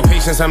 I got no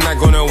patience, I'm not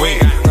gonna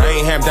wait. I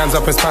ain't have downs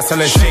up in spots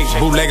selling shakes.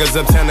 Bootleggers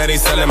uptown, now they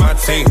selling my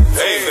tape.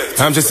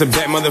 I'm just a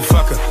bad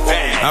motherfucker.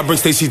 I bring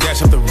Stacey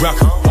Dash up the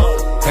rocker.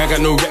 I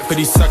got no rep for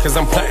these suckers.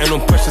 I'm plotting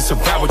on pressure,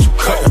 survive what you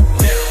cut.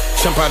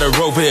 Jump out the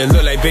rover, it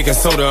look like baking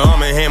soda.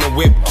 Arm and hammer,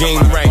 whip,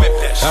 game right.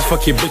 I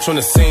fuck your bitch on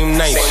the same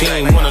night. She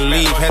ain't wanna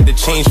leave, had to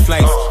change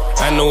flights.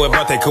 I know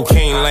about that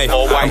cocaine life.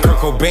 I'm Kurt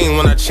Cobain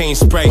when I change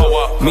Sprite.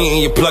 Me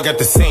and your plug got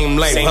the same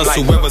life.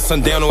 Hustle whether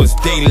sundown or it's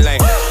daylight.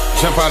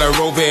 Jump out the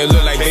rover, it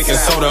look like baking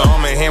soda.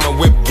 Arm and hammer,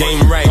 whip,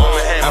 game right.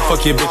 I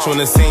fuck your bitch on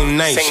the same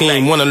night. She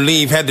ain't wanna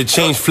leave, had to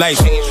change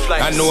flights.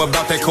 I know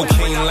about that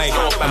cocaine light.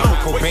 I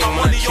put cocaine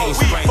on the change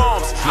sprite.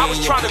 I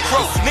was trying to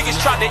grow, niggas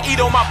tried to eat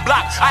on my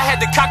block. I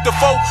had to cock the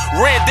foe,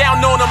 ran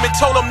down on them and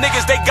told them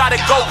niggas they gotta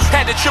go.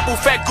 Had the triple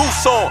fat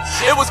goose on,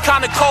 it was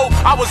kinda cold.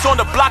 I was on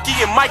the block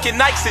eating Mike and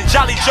Nikes and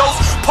Jolly Joes.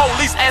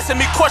 Police asking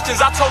me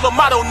questions, I told them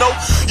I don't know.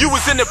 You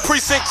was in the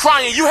precinct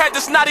crying, you had the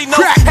snotty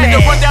nose. Had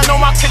to run down on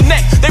my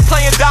connect, they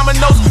playing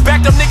dominoes.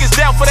 Backed them niggas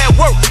down for that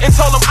work and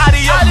told them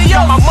adios.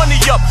 Got my money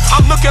up,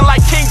 I'm looking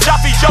like King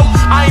Joffy Joe.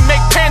 I ain't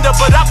make Panda,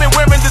 but I've been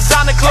wearing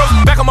designer clothes.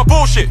 Back on my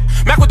bullshit,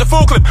 Mac with the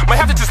full clip.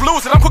 Might have to just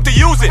lose it, I'm quick to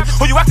use it.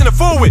 Who you acting a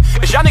fool with?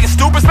 Is y'all niggas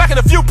stupid? Smacking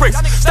a few bricks,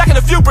 stacking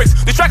a few bricks.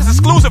 This track is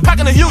exclusive,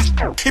 packing a huge.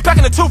 He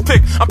packing a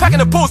toothpick, I'm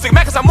packing a pool stick.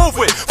 Mac as I move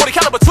with 40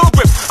 caliber 2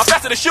 grips. I'm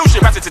faster to shoot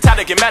shit. Faster to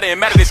Titanic and matter and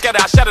matter. They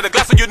scatter, I shatter the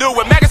glass so you knew.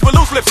 With maggots with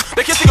loose lips,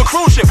 they kissing a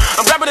cruise ship.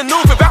 I'm grabbing the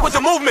news and back with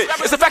the movement.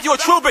 It's the fact you a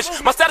true bitch.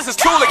 My status is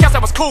cool, like cats I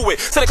was cool with.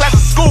 Send the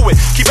classes to school with.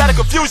 Keep out of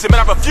confusion,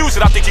 man, I refuse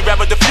it. I think you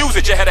rather diffuse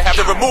it. You had to have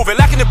to remove it.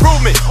 Lacking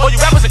improvement, all you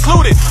rappers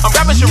included. I'm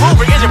rapping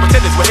cherubic, engine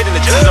pretenders. We're hitting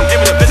the jitters. I'm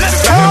giving the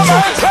business.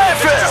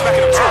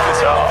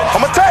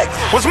 I'ma take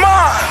what's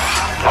mine.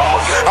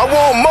 I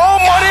want more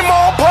money,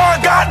 more power.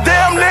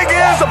 Goddamn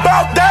nigga, it's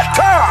about that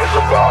time.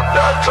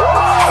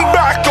 I'm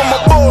back on my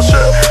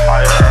bullshit.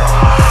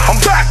 I'm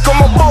back on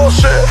my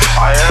bullshit.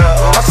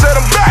 I said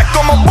I'm back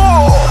on my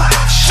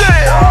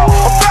bullshit.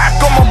 I'm back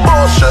on my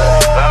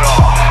bullshit.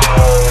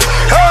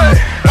 Hey,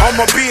 on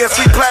my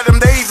BSC platinum,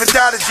 they even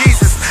died of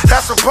Jesus.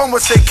 That's what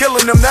poets say,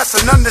 killing them, that's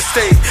an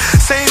understate.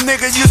 Same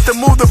nigga used to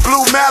move the blue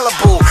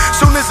Malibu.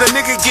 Soon as a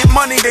nigga get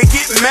money, they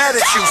get mad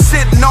at you.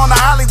 Sitting on a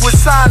Hollywood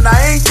sign, I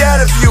ain't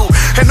that of you.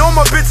 And all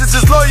my bitches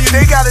is loyal,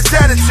 they got a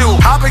tattoo.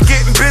 I've been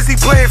getting busy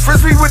playing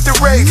frisbee with the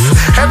race.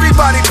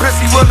 Everybody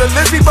busy with a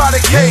Lizzie by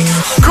the case.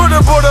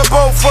 Could've bought a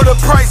boat for the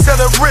price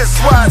of the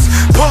wristwatch.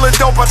 Pulling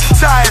dope out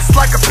the tires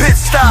like a pit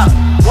stop.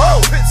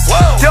 Whoa,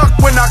 duck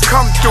when I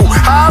come through.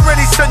 I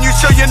already sent you,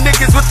 show your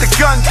niggas what the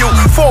gun do.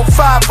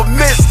 4-5 a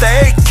miss, the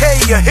AK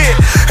a hit.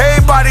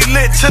 Everybody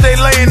lit till they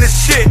lay in the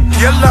shit.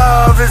 Your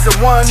love is a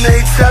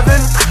 187.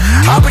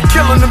 I've been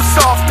killing them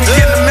soft and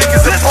getting them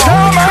niggas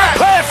apart.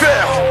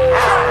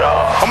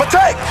 I'ma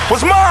take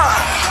what's mine.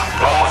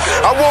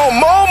 I want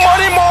more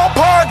money, more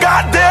power.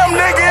 Goddamn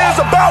nigga, it's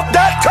about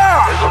that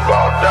time.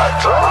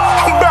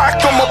 I'm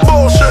back on my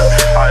bullshit.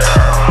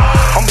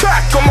 I'm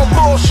back on my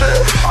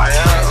bullshit.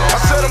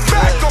 I said I'm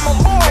back on my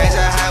bullshit.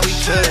 That's how we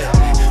could.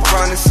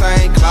 From the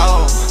same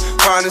clothes,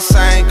 from the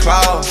same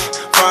clothes,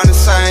 from the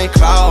same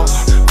clothes,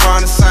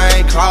 from the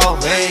same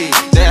clothes. Hey,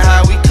 that's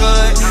how we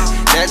could.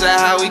 That's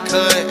how we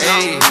could.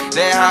 Hey,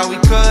 that's how we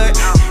could.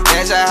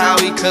 That's how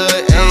we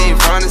could. Hey,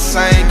 from the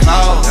same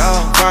clothes,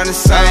 from the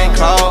same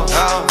clothes,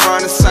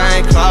 from the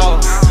same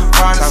clothes,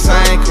 from the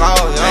same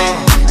clothes.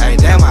 Hey,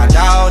 that my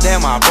dog,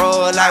 that my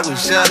bro. Like we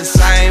share the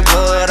same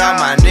blood. All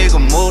my niggas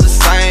move the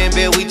same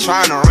bit. We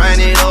tryna run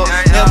it up.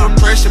 Never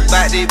pressure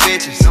about these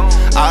bitches.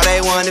 All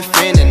they want to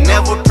defend.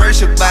 Never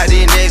pressure about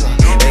these niggas.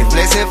 They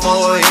flexing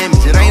for an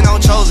image. It ain't no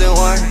chosen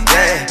one.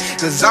 Yeah.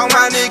 Cause all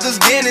my niggas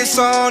getting it.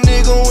 Some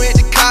nigga went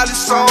to college.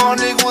 Some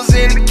nigga was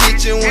in the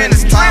kitchen when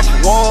it's time for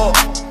war.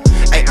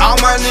 Hey, all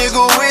my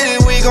niggas with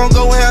it, we gon'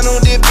 go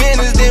handle their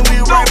business, then we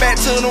right back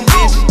to them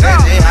bitches. That's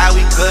just how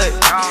we cut,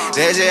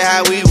 that's just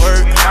how we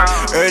work.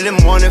 Early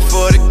morning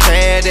for the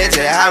cash, that's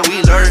just how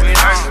we lurk.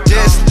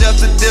 Just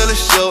left the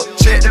dealership,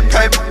 check the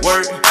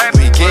paperwork.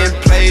 We getting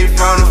paid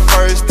from the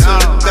 1st to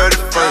the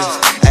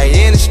 31st.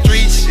 Hey, in the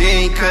streets, you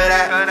ain't cut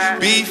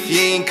out. Beef, you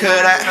ain't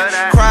cut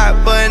out. Cry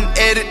button,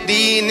 edit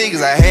these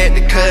niggas, I had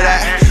to cut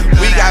out.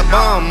 We got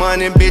bum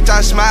money, bitch,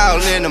 I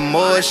smile in the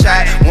mud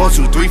shot. 1,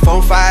 2, 3,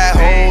 4, 5,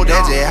 hold.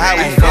 That's just how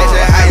we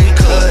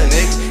cut,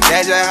 nigga.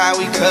 That's just how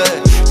we cut.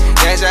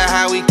 That's just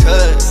how we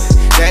cut.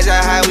 That's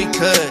just how we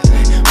cut.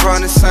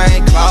 From the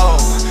same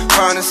cloth,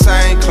 from the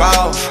same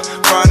cloth,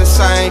 from the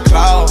same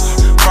cloth,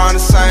 from the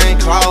same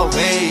cloth.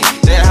 Hey,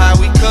 that's how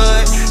we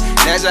cut.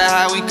 That's just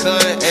how we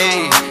cut.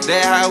 Hey,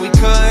 that's how we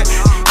cut.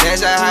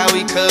 That's just how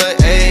we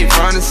cut. Hey,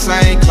 from the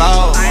same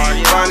cloth,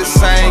 from the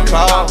same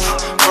cloth,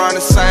 from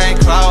the same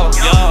cloth,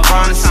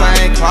 from the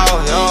same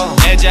cloth, yo.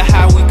 That's just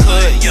how we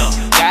cut, yo.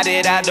 Got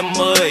it out the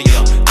mud,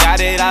 yo. Got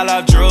it all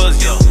off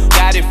drugs, yo.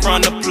 Got it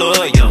from the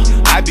plug, yo.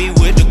 I be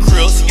with the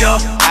Crips, yo.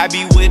 I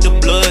be with the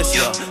Bloods,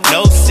 yo.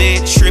 No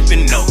set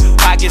trippin', no.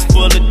 Pockets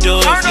full of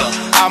dubs, yo.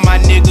 All my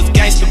niggas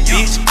gangsta,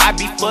 bitch. I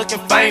be fucking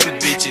famous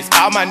bitches.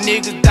 All my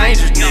niggas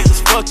dangerous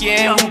niggas. Fuck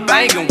yeah, and who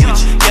bangin' with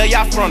you?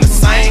 Yeah, y'all from the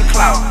same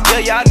clout. Yeah,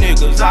 y'all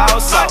niggas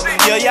all soft.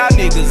 Yeah, y'all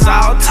niggas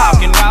all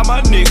talking. All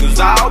my niggas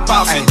all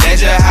bossin'.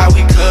 That's just how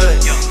we cut.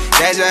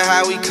 That's just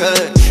how we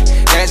cut.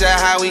 That's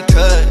just how we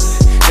cut.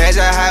 That's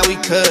just how we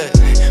cut.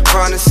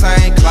 From the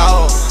same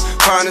cloth,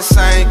 from the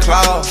same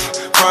cloth,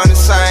 from the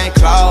same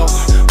cloth,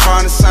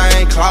 from the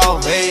same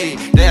cloth. Hey,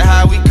 that's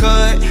how we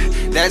cut.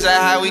 That's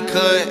just how we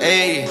cut.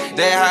 Hey,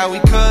 that's how we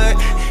cut.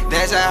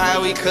 That's just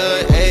how we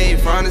could, ayy,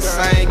 from the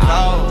same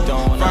cloth,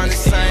 from the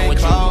same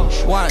cloth.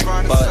 But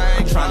I'm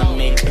tryna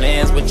make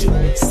plans with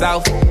you.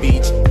 South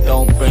Beach,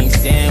 don't bring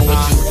sand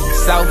with you.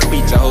 South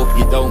Beach, I hope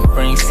you don't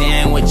bring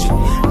sand with you.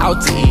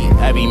 Out to eat,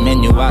 every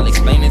menu, I'll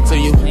explain it to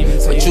you.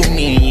 What you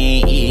mean you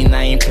ain't eating,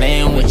 I ain't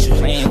playing with you.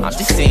 I'm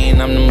just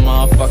saying I'm the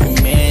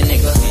motherfucking man,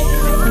 nigga.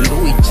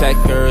 Louis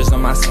checkers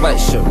on my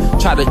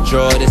sweatshirt. Try to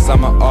draw this,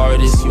 I'm an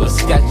artist, you a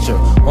sketcher.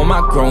 On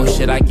my grown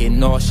shit, I get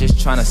nauseous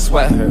tryna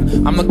sweat her.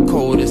 I'm the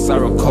coldest, I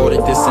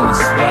recorded this in the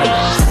sweater.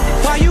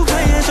 Why you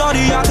playing shorty?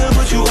 I could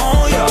put you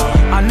on,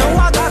 yeah. I know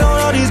I got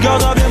all these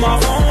girls up in my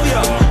phone,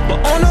 yeah.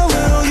 But on the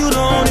real, you the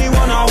only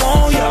one I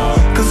want,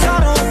 yeah. Cause I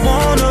don't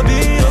wanna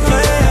be a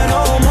player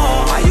no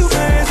more. Why you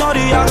playing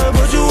shorty? I could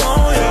put you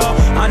on,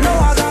 yeah. I know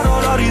I got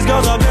all these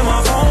girls up in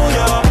my phone,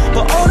 yeah.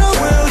 But on the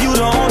real, you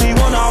the only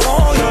one I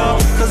want, yeah.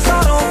 Cause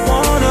I don't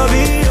wanna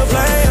be a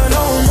player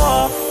no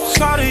more.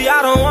 Shorty,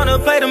 I don't wanna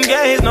play them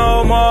games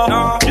no more.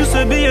 No. Used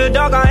to be a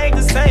dog, I ain't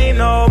the same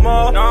no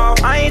more. No.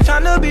 I ain't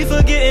tryna be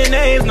forgetting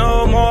names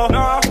no more.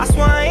 No. I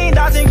swear I ain't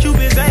dodging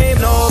Cupid's aim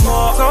no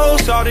more. So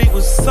shorty,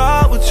 what's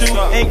up with you?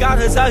 Ain't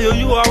gotta tell you,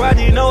 you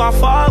already know I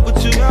fuck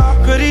with you.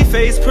 Pretty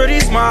face, pretty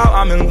smile,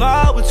 I'm in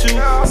love with you.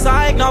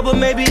 Psych, no, but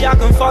maybe I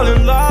can fall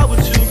in love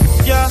with you.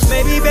 Yeah,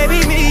 maybe,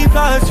 baby, me,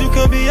 plus you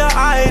could be an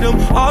item.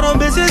 All them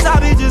bitches I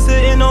be just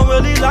sitting, don't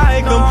really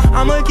like them.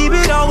 I'ma keep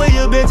it all with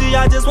you, bitchy,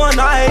 I just one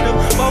item.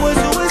 But with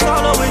you, it's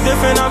all always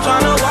different, I'm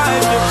tryna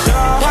wipe it.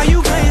 Why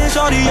you playing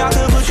shorty, I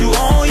could put you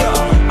on,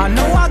 yeah. I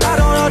know I got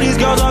all these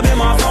girls up in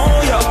my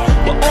phone, yeah.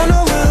 But on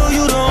the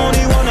real, you the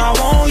only one I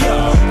want,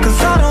 yeah.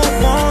 Cause I don't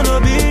wanna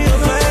be a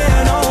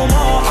player no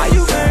more. Why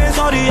you playing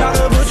shorty, I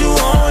could put you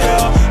on,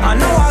 yeah. I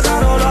know I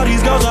got all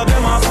these girls up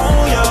in my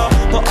phone, yeah.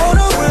 But on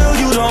the real,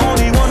 you the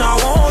only one I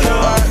want,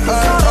 yeah.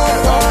 Cause I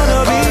don't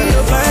wanna be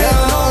a player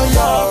no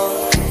more.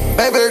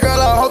 Baby girl,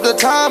 I hope the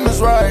time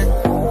is right.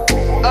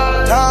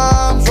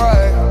 Time's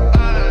right.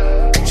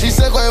 She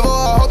said, Quavo,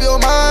 I hope your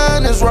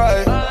mind is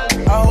right.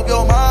 I hope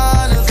your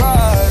mind is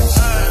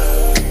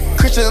right.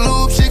 Christian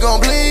Loop, she gon'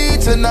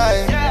 bleed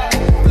tonight.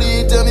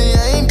 Bleed till me,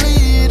 I ain't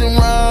bleeding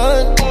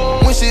right.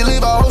 When she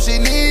leave, I hope she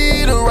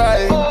need a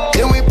ride.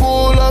 Then we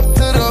pull up to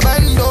the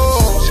bando.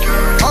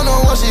 I know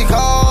what she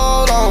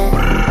called on.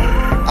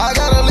 I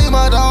gotta leave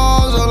my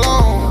dogs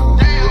alone.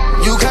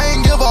 You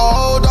can't give a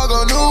old dog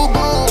a new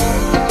bone.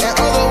 In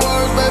other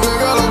words, baby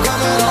girl, I'm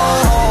coming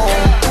home.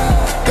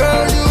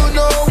 Girl, you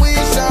know we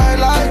shine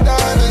like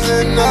diamonds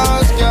in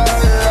the sky.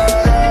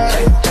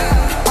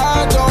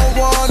 I don't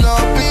wanna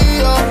be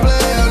a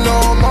player no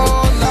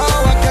more.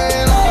 Now I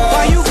can't lie.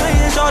 Why you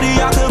playing shorty?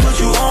 I could put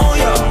you on,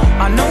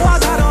 yeah. I know I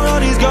got all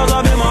these girls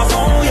up in my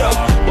phone, yeah.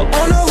 But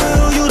on the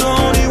real, you the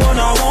only one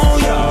I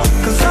want, yeah.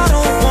 Cause I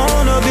don't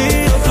wanna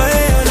be a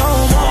player no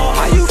more.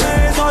 Why you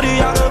playing shorty?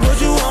 I could put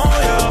you on,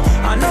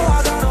 yeah. I know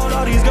I got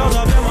all these girls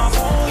up in my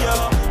phone,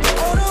 yeah. But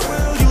on the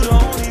real, you the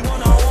only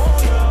one I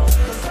want, yeah.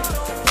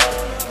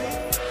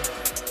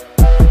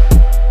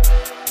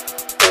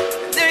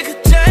 Nigga,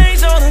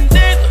 change on a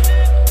nigga.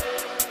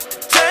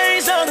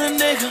 Change on a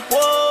nigga,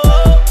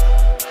 whoa.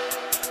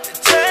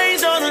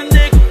 Change on a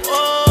nigga,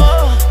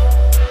 whoa.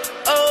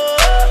 Oh,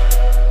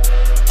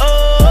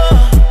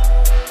 oh.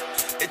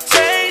 It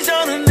changed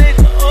on a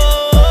nigga,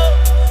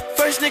 oh.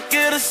 First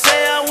nigga to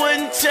say I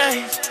wouldn't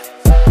change.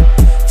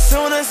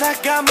 Soon as I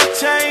got my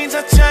change,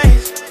 I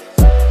changed.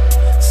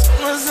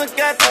 Soon as I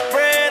got the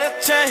bread, I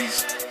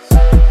changed.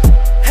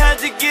 Had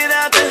to get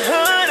out the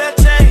hood, I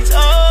changed,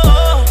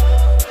 oh.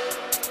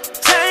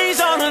 Change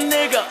on a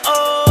nigga,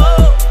 oh.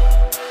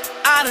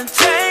 I done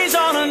changed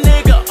on a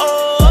nigga, oh.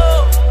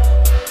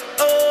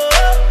 Oh,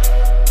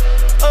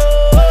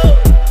 oh.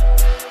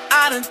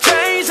 I done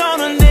changed on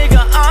a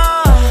nigga,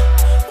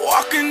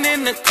 walking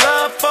in the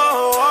club for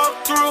a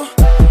walkthrough.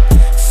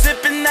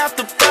 Sipping out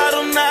the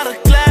bottle, not a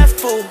glass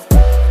full.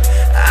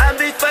 I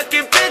be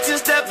fucking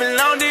bitches that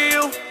belong to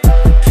you.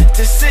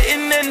 Just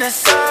sitting in that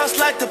sauce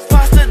like the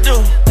pasta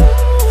do.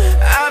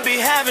 I be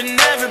having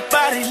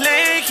everybody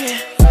linking.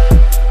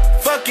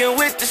 Fucking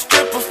with the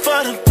stripper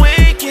for the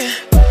weekend.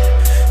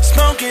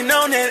 Smoking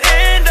on that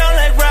endo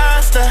like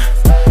Rasta.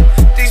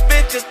 These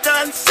bitches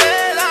done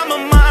said I'm a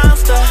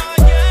monster.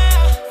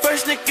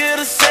 First nigga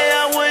to say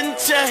I wouldn't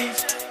change.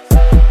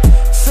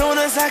 Soon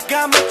as I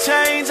got my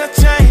change, I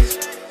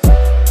changed.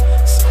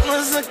 Soon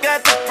as I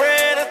got the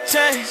bread, I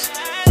changed.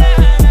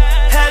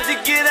 Had to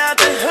get out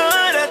the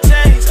hood, I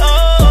changed,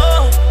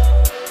 oh.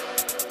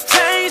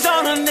 Change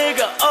on a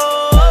nigga,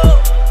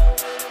 oh.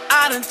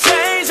 I done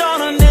changed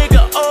on a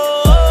nigga,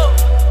 oh.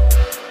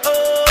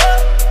 Oh,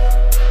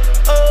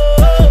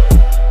 oh.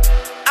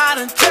 I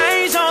done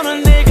changed on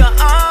a nigga,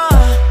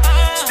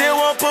 still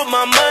won't put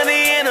my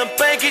money in a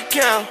bank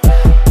account.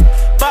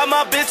 Bought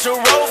my bitch a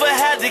Rover,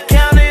 had to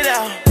count it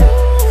out.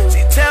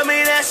 She tell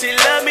me that she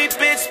love me,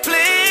 bitch,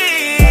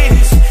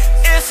 please.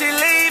 If she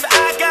leave,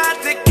 I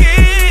got the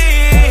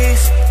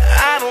keys.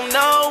 I don't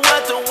know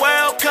what the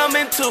world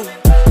coming to.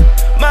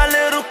 My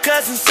little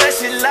cousin said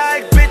she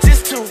like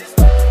bitches too.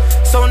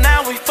 So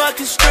now we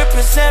fucking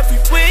strippers every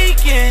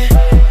weekend.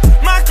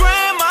 My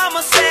grandma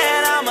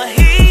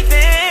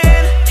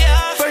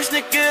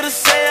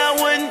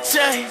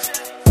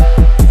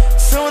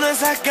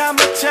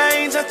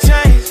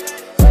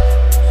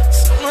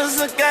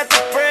got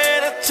the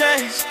bread, I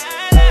changed.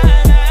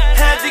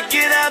 Had to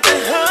get out the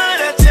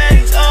hood, I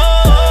changed.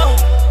 Oh,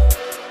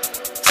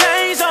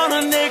 change on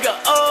a nigga.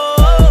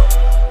 Oh,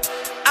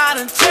 I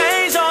done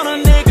changed on a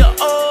nigga.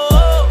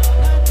 Oh,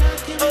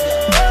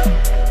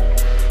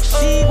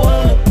 she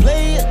wanna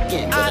play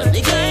again, but the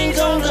nigga ain't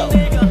gon' go.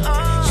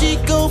 She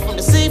go from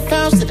the safe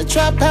house to the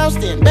trap house,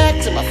 then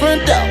back to my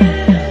front door.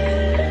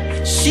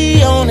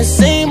 She on the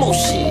same old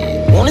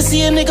shit, wanna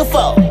see a nigga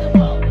fall.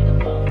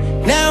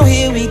 Now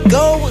here we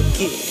go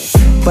again,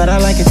 but I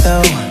like it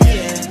though.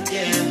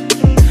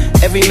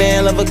 Every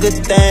man love a good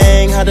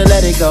thing, how to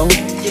let it go.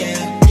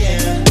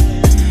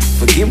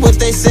 Forget what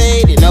they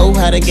say, they know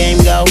how the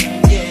game go.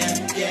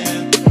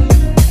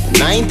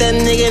 And I ain't that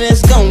nigga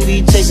that's gon'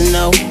 be chasing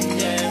no.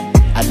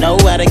 I know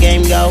how the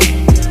game go.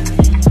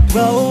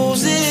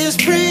 Rose is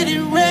pretty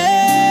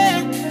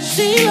red,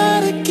 she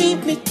love to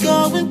keep me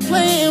going,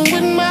 playing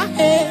with my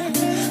hair.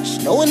 She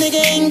know a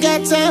nigga ain't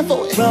got time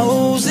for it.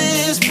 Rose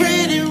is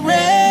pretty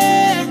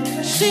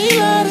red, she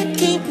love to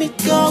keep me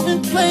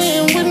going,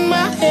 playing with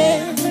my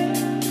hair.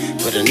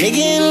 But a nigga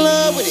in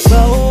love with it.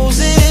 Rose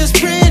is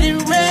pretty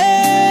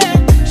red,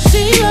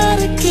 she love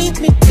to keep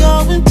me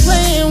going,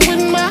 playing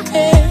with my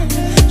hair.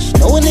 She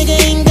know a nigga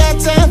ain't got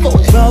time for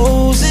it.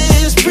 Rose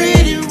is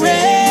pretty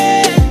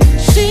red,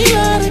 she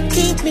love to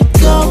keep me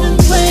going,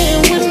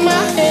 playing with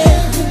my hair.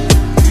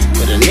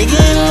 But a nigga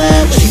in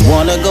love with it. She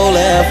wanna go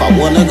left, I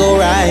wanna go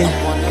right,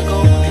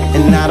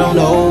 and I don't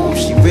know if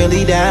she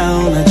really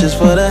down or just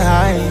for the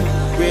hype.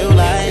 Real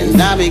life.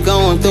 And I be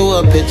going through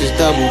her pictures,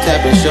 double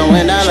tapping,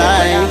 showing I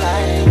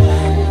like.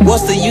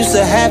 What's the use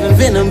of having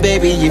venom,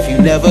 baby, if you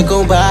never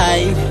gon'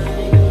 bite?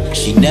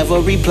 She never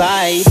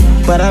replied,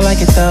 but I like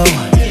it though.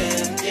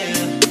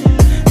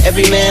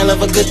 Every man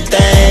love a good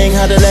thing,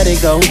 how to let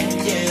it go.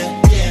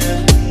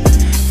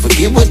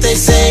 Forget what they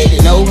say, they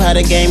know how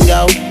the game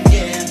go.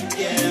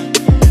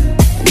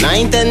 And I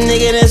ain't that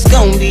nigga that's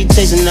gon' be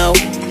chasing no.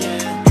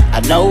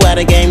 I know how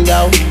the game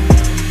go.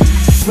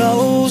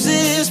 Rose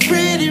is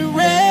pretty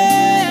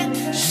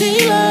red,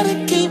 she love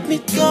to keep me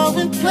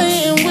going,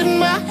 playing with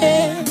my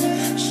hair.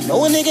 She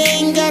know a nigga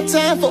ain't got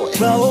time for it.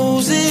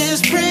 Rose is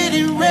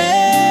pretty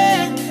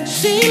red,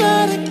 she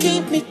love to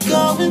keep me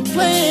going,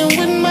 playing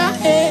with my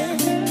hair.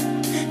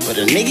 But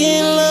a nigga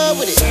in love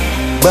with it.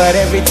 But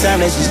every time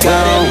that she's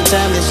gone,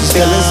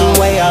 feeling some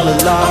way all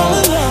alone.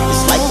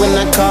 It's like when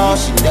I call,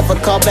 she never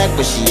call back,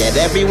 but she at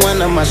every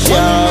one of my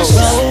shows.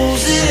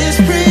 Rose is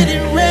pretty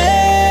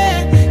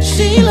red,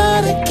 she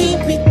love to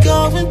keep me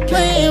going,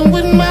 playing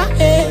with my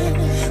hair.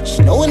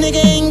 She know a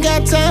nigga ain't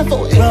got time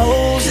for it.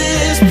 Rose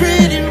is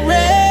pretty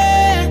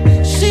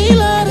red, she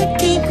love to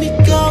keep me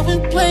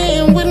going,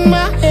 playing with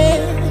my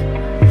hair.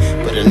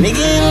 But a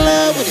nigga in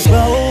love with it.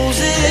 Rose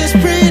is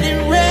pretty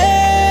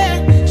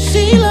red,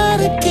 she love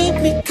to keep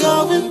me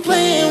going,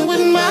 playing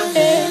with my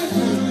hair.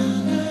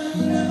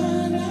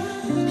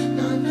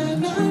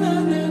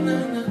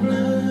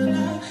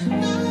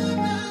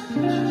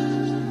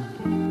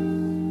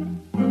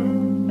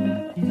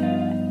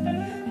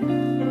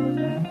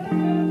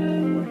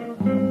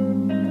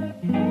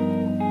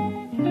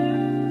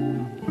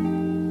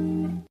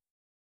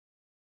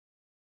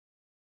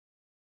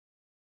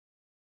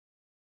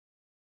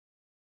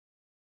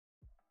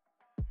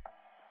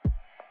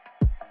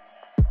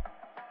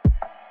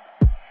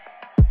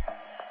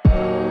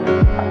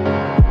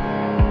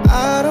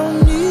 I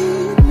don't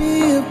need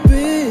me a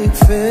big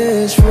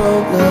fish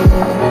roller,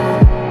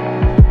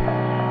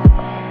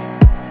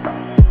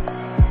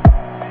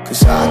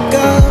 'cause I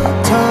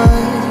got time.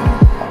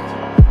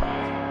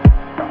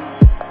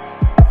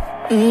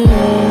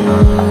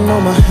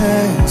 On my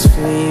hands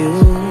for you.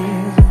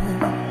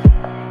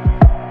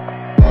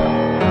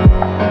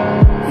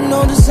 No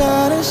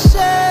designer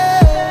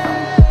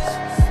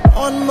shades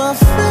on my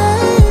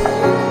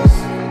face,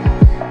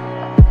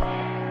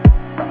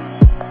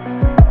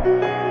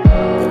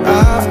 but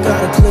I've got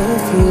a clear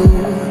view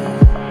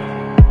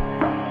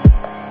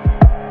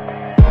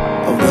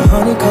of the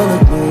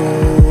honey-colored moon.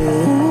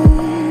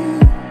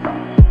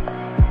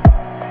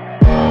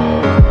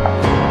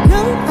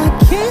 No, I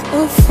can't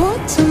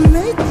afford to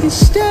make you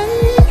stay.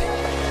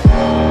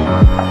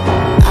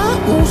 I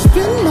won't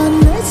spend my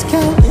nights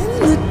counting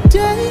the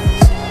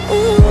days.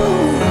 Ooh,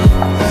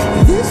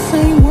 this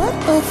ain't what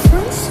a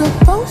friend's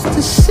supposed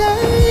to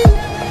say.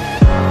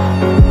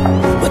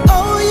 But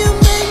oh, you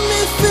make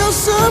me feel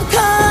some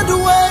kind of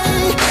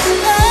way.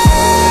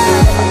 Hey,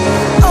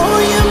 oh,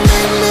 you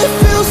make me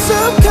feel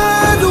some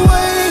kind of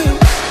way.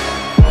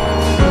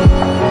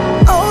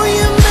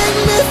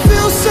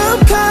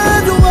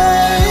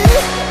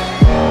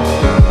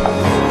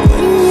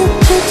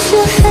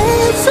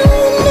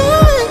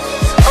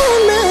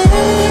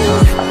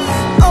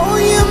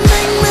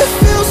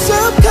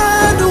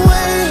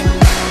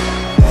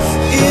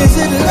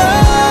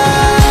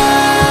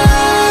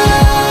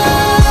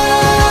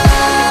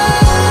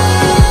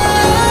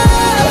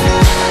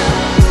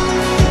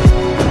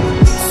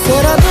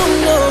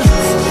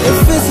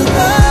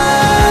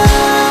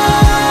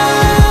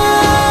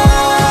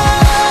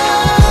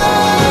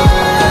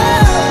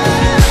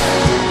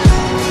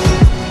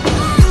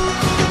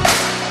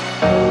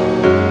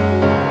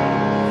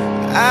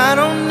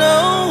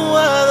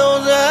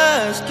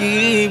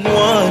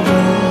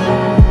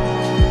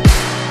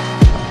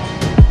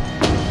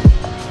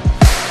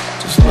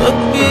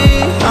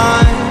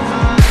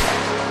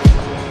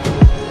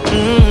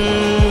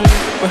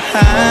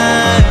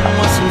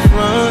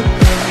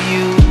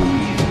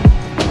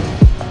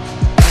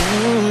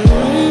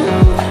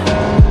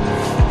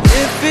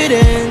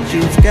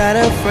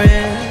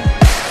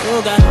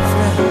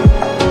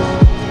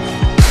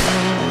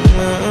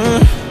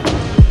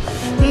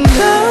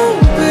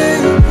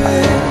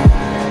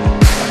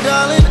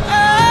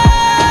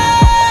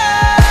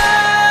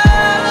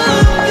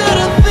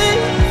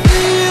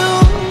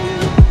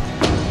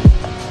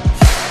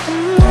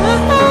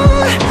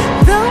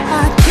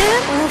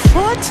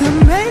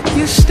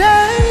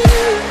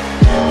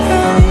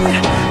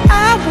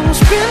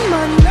 spend my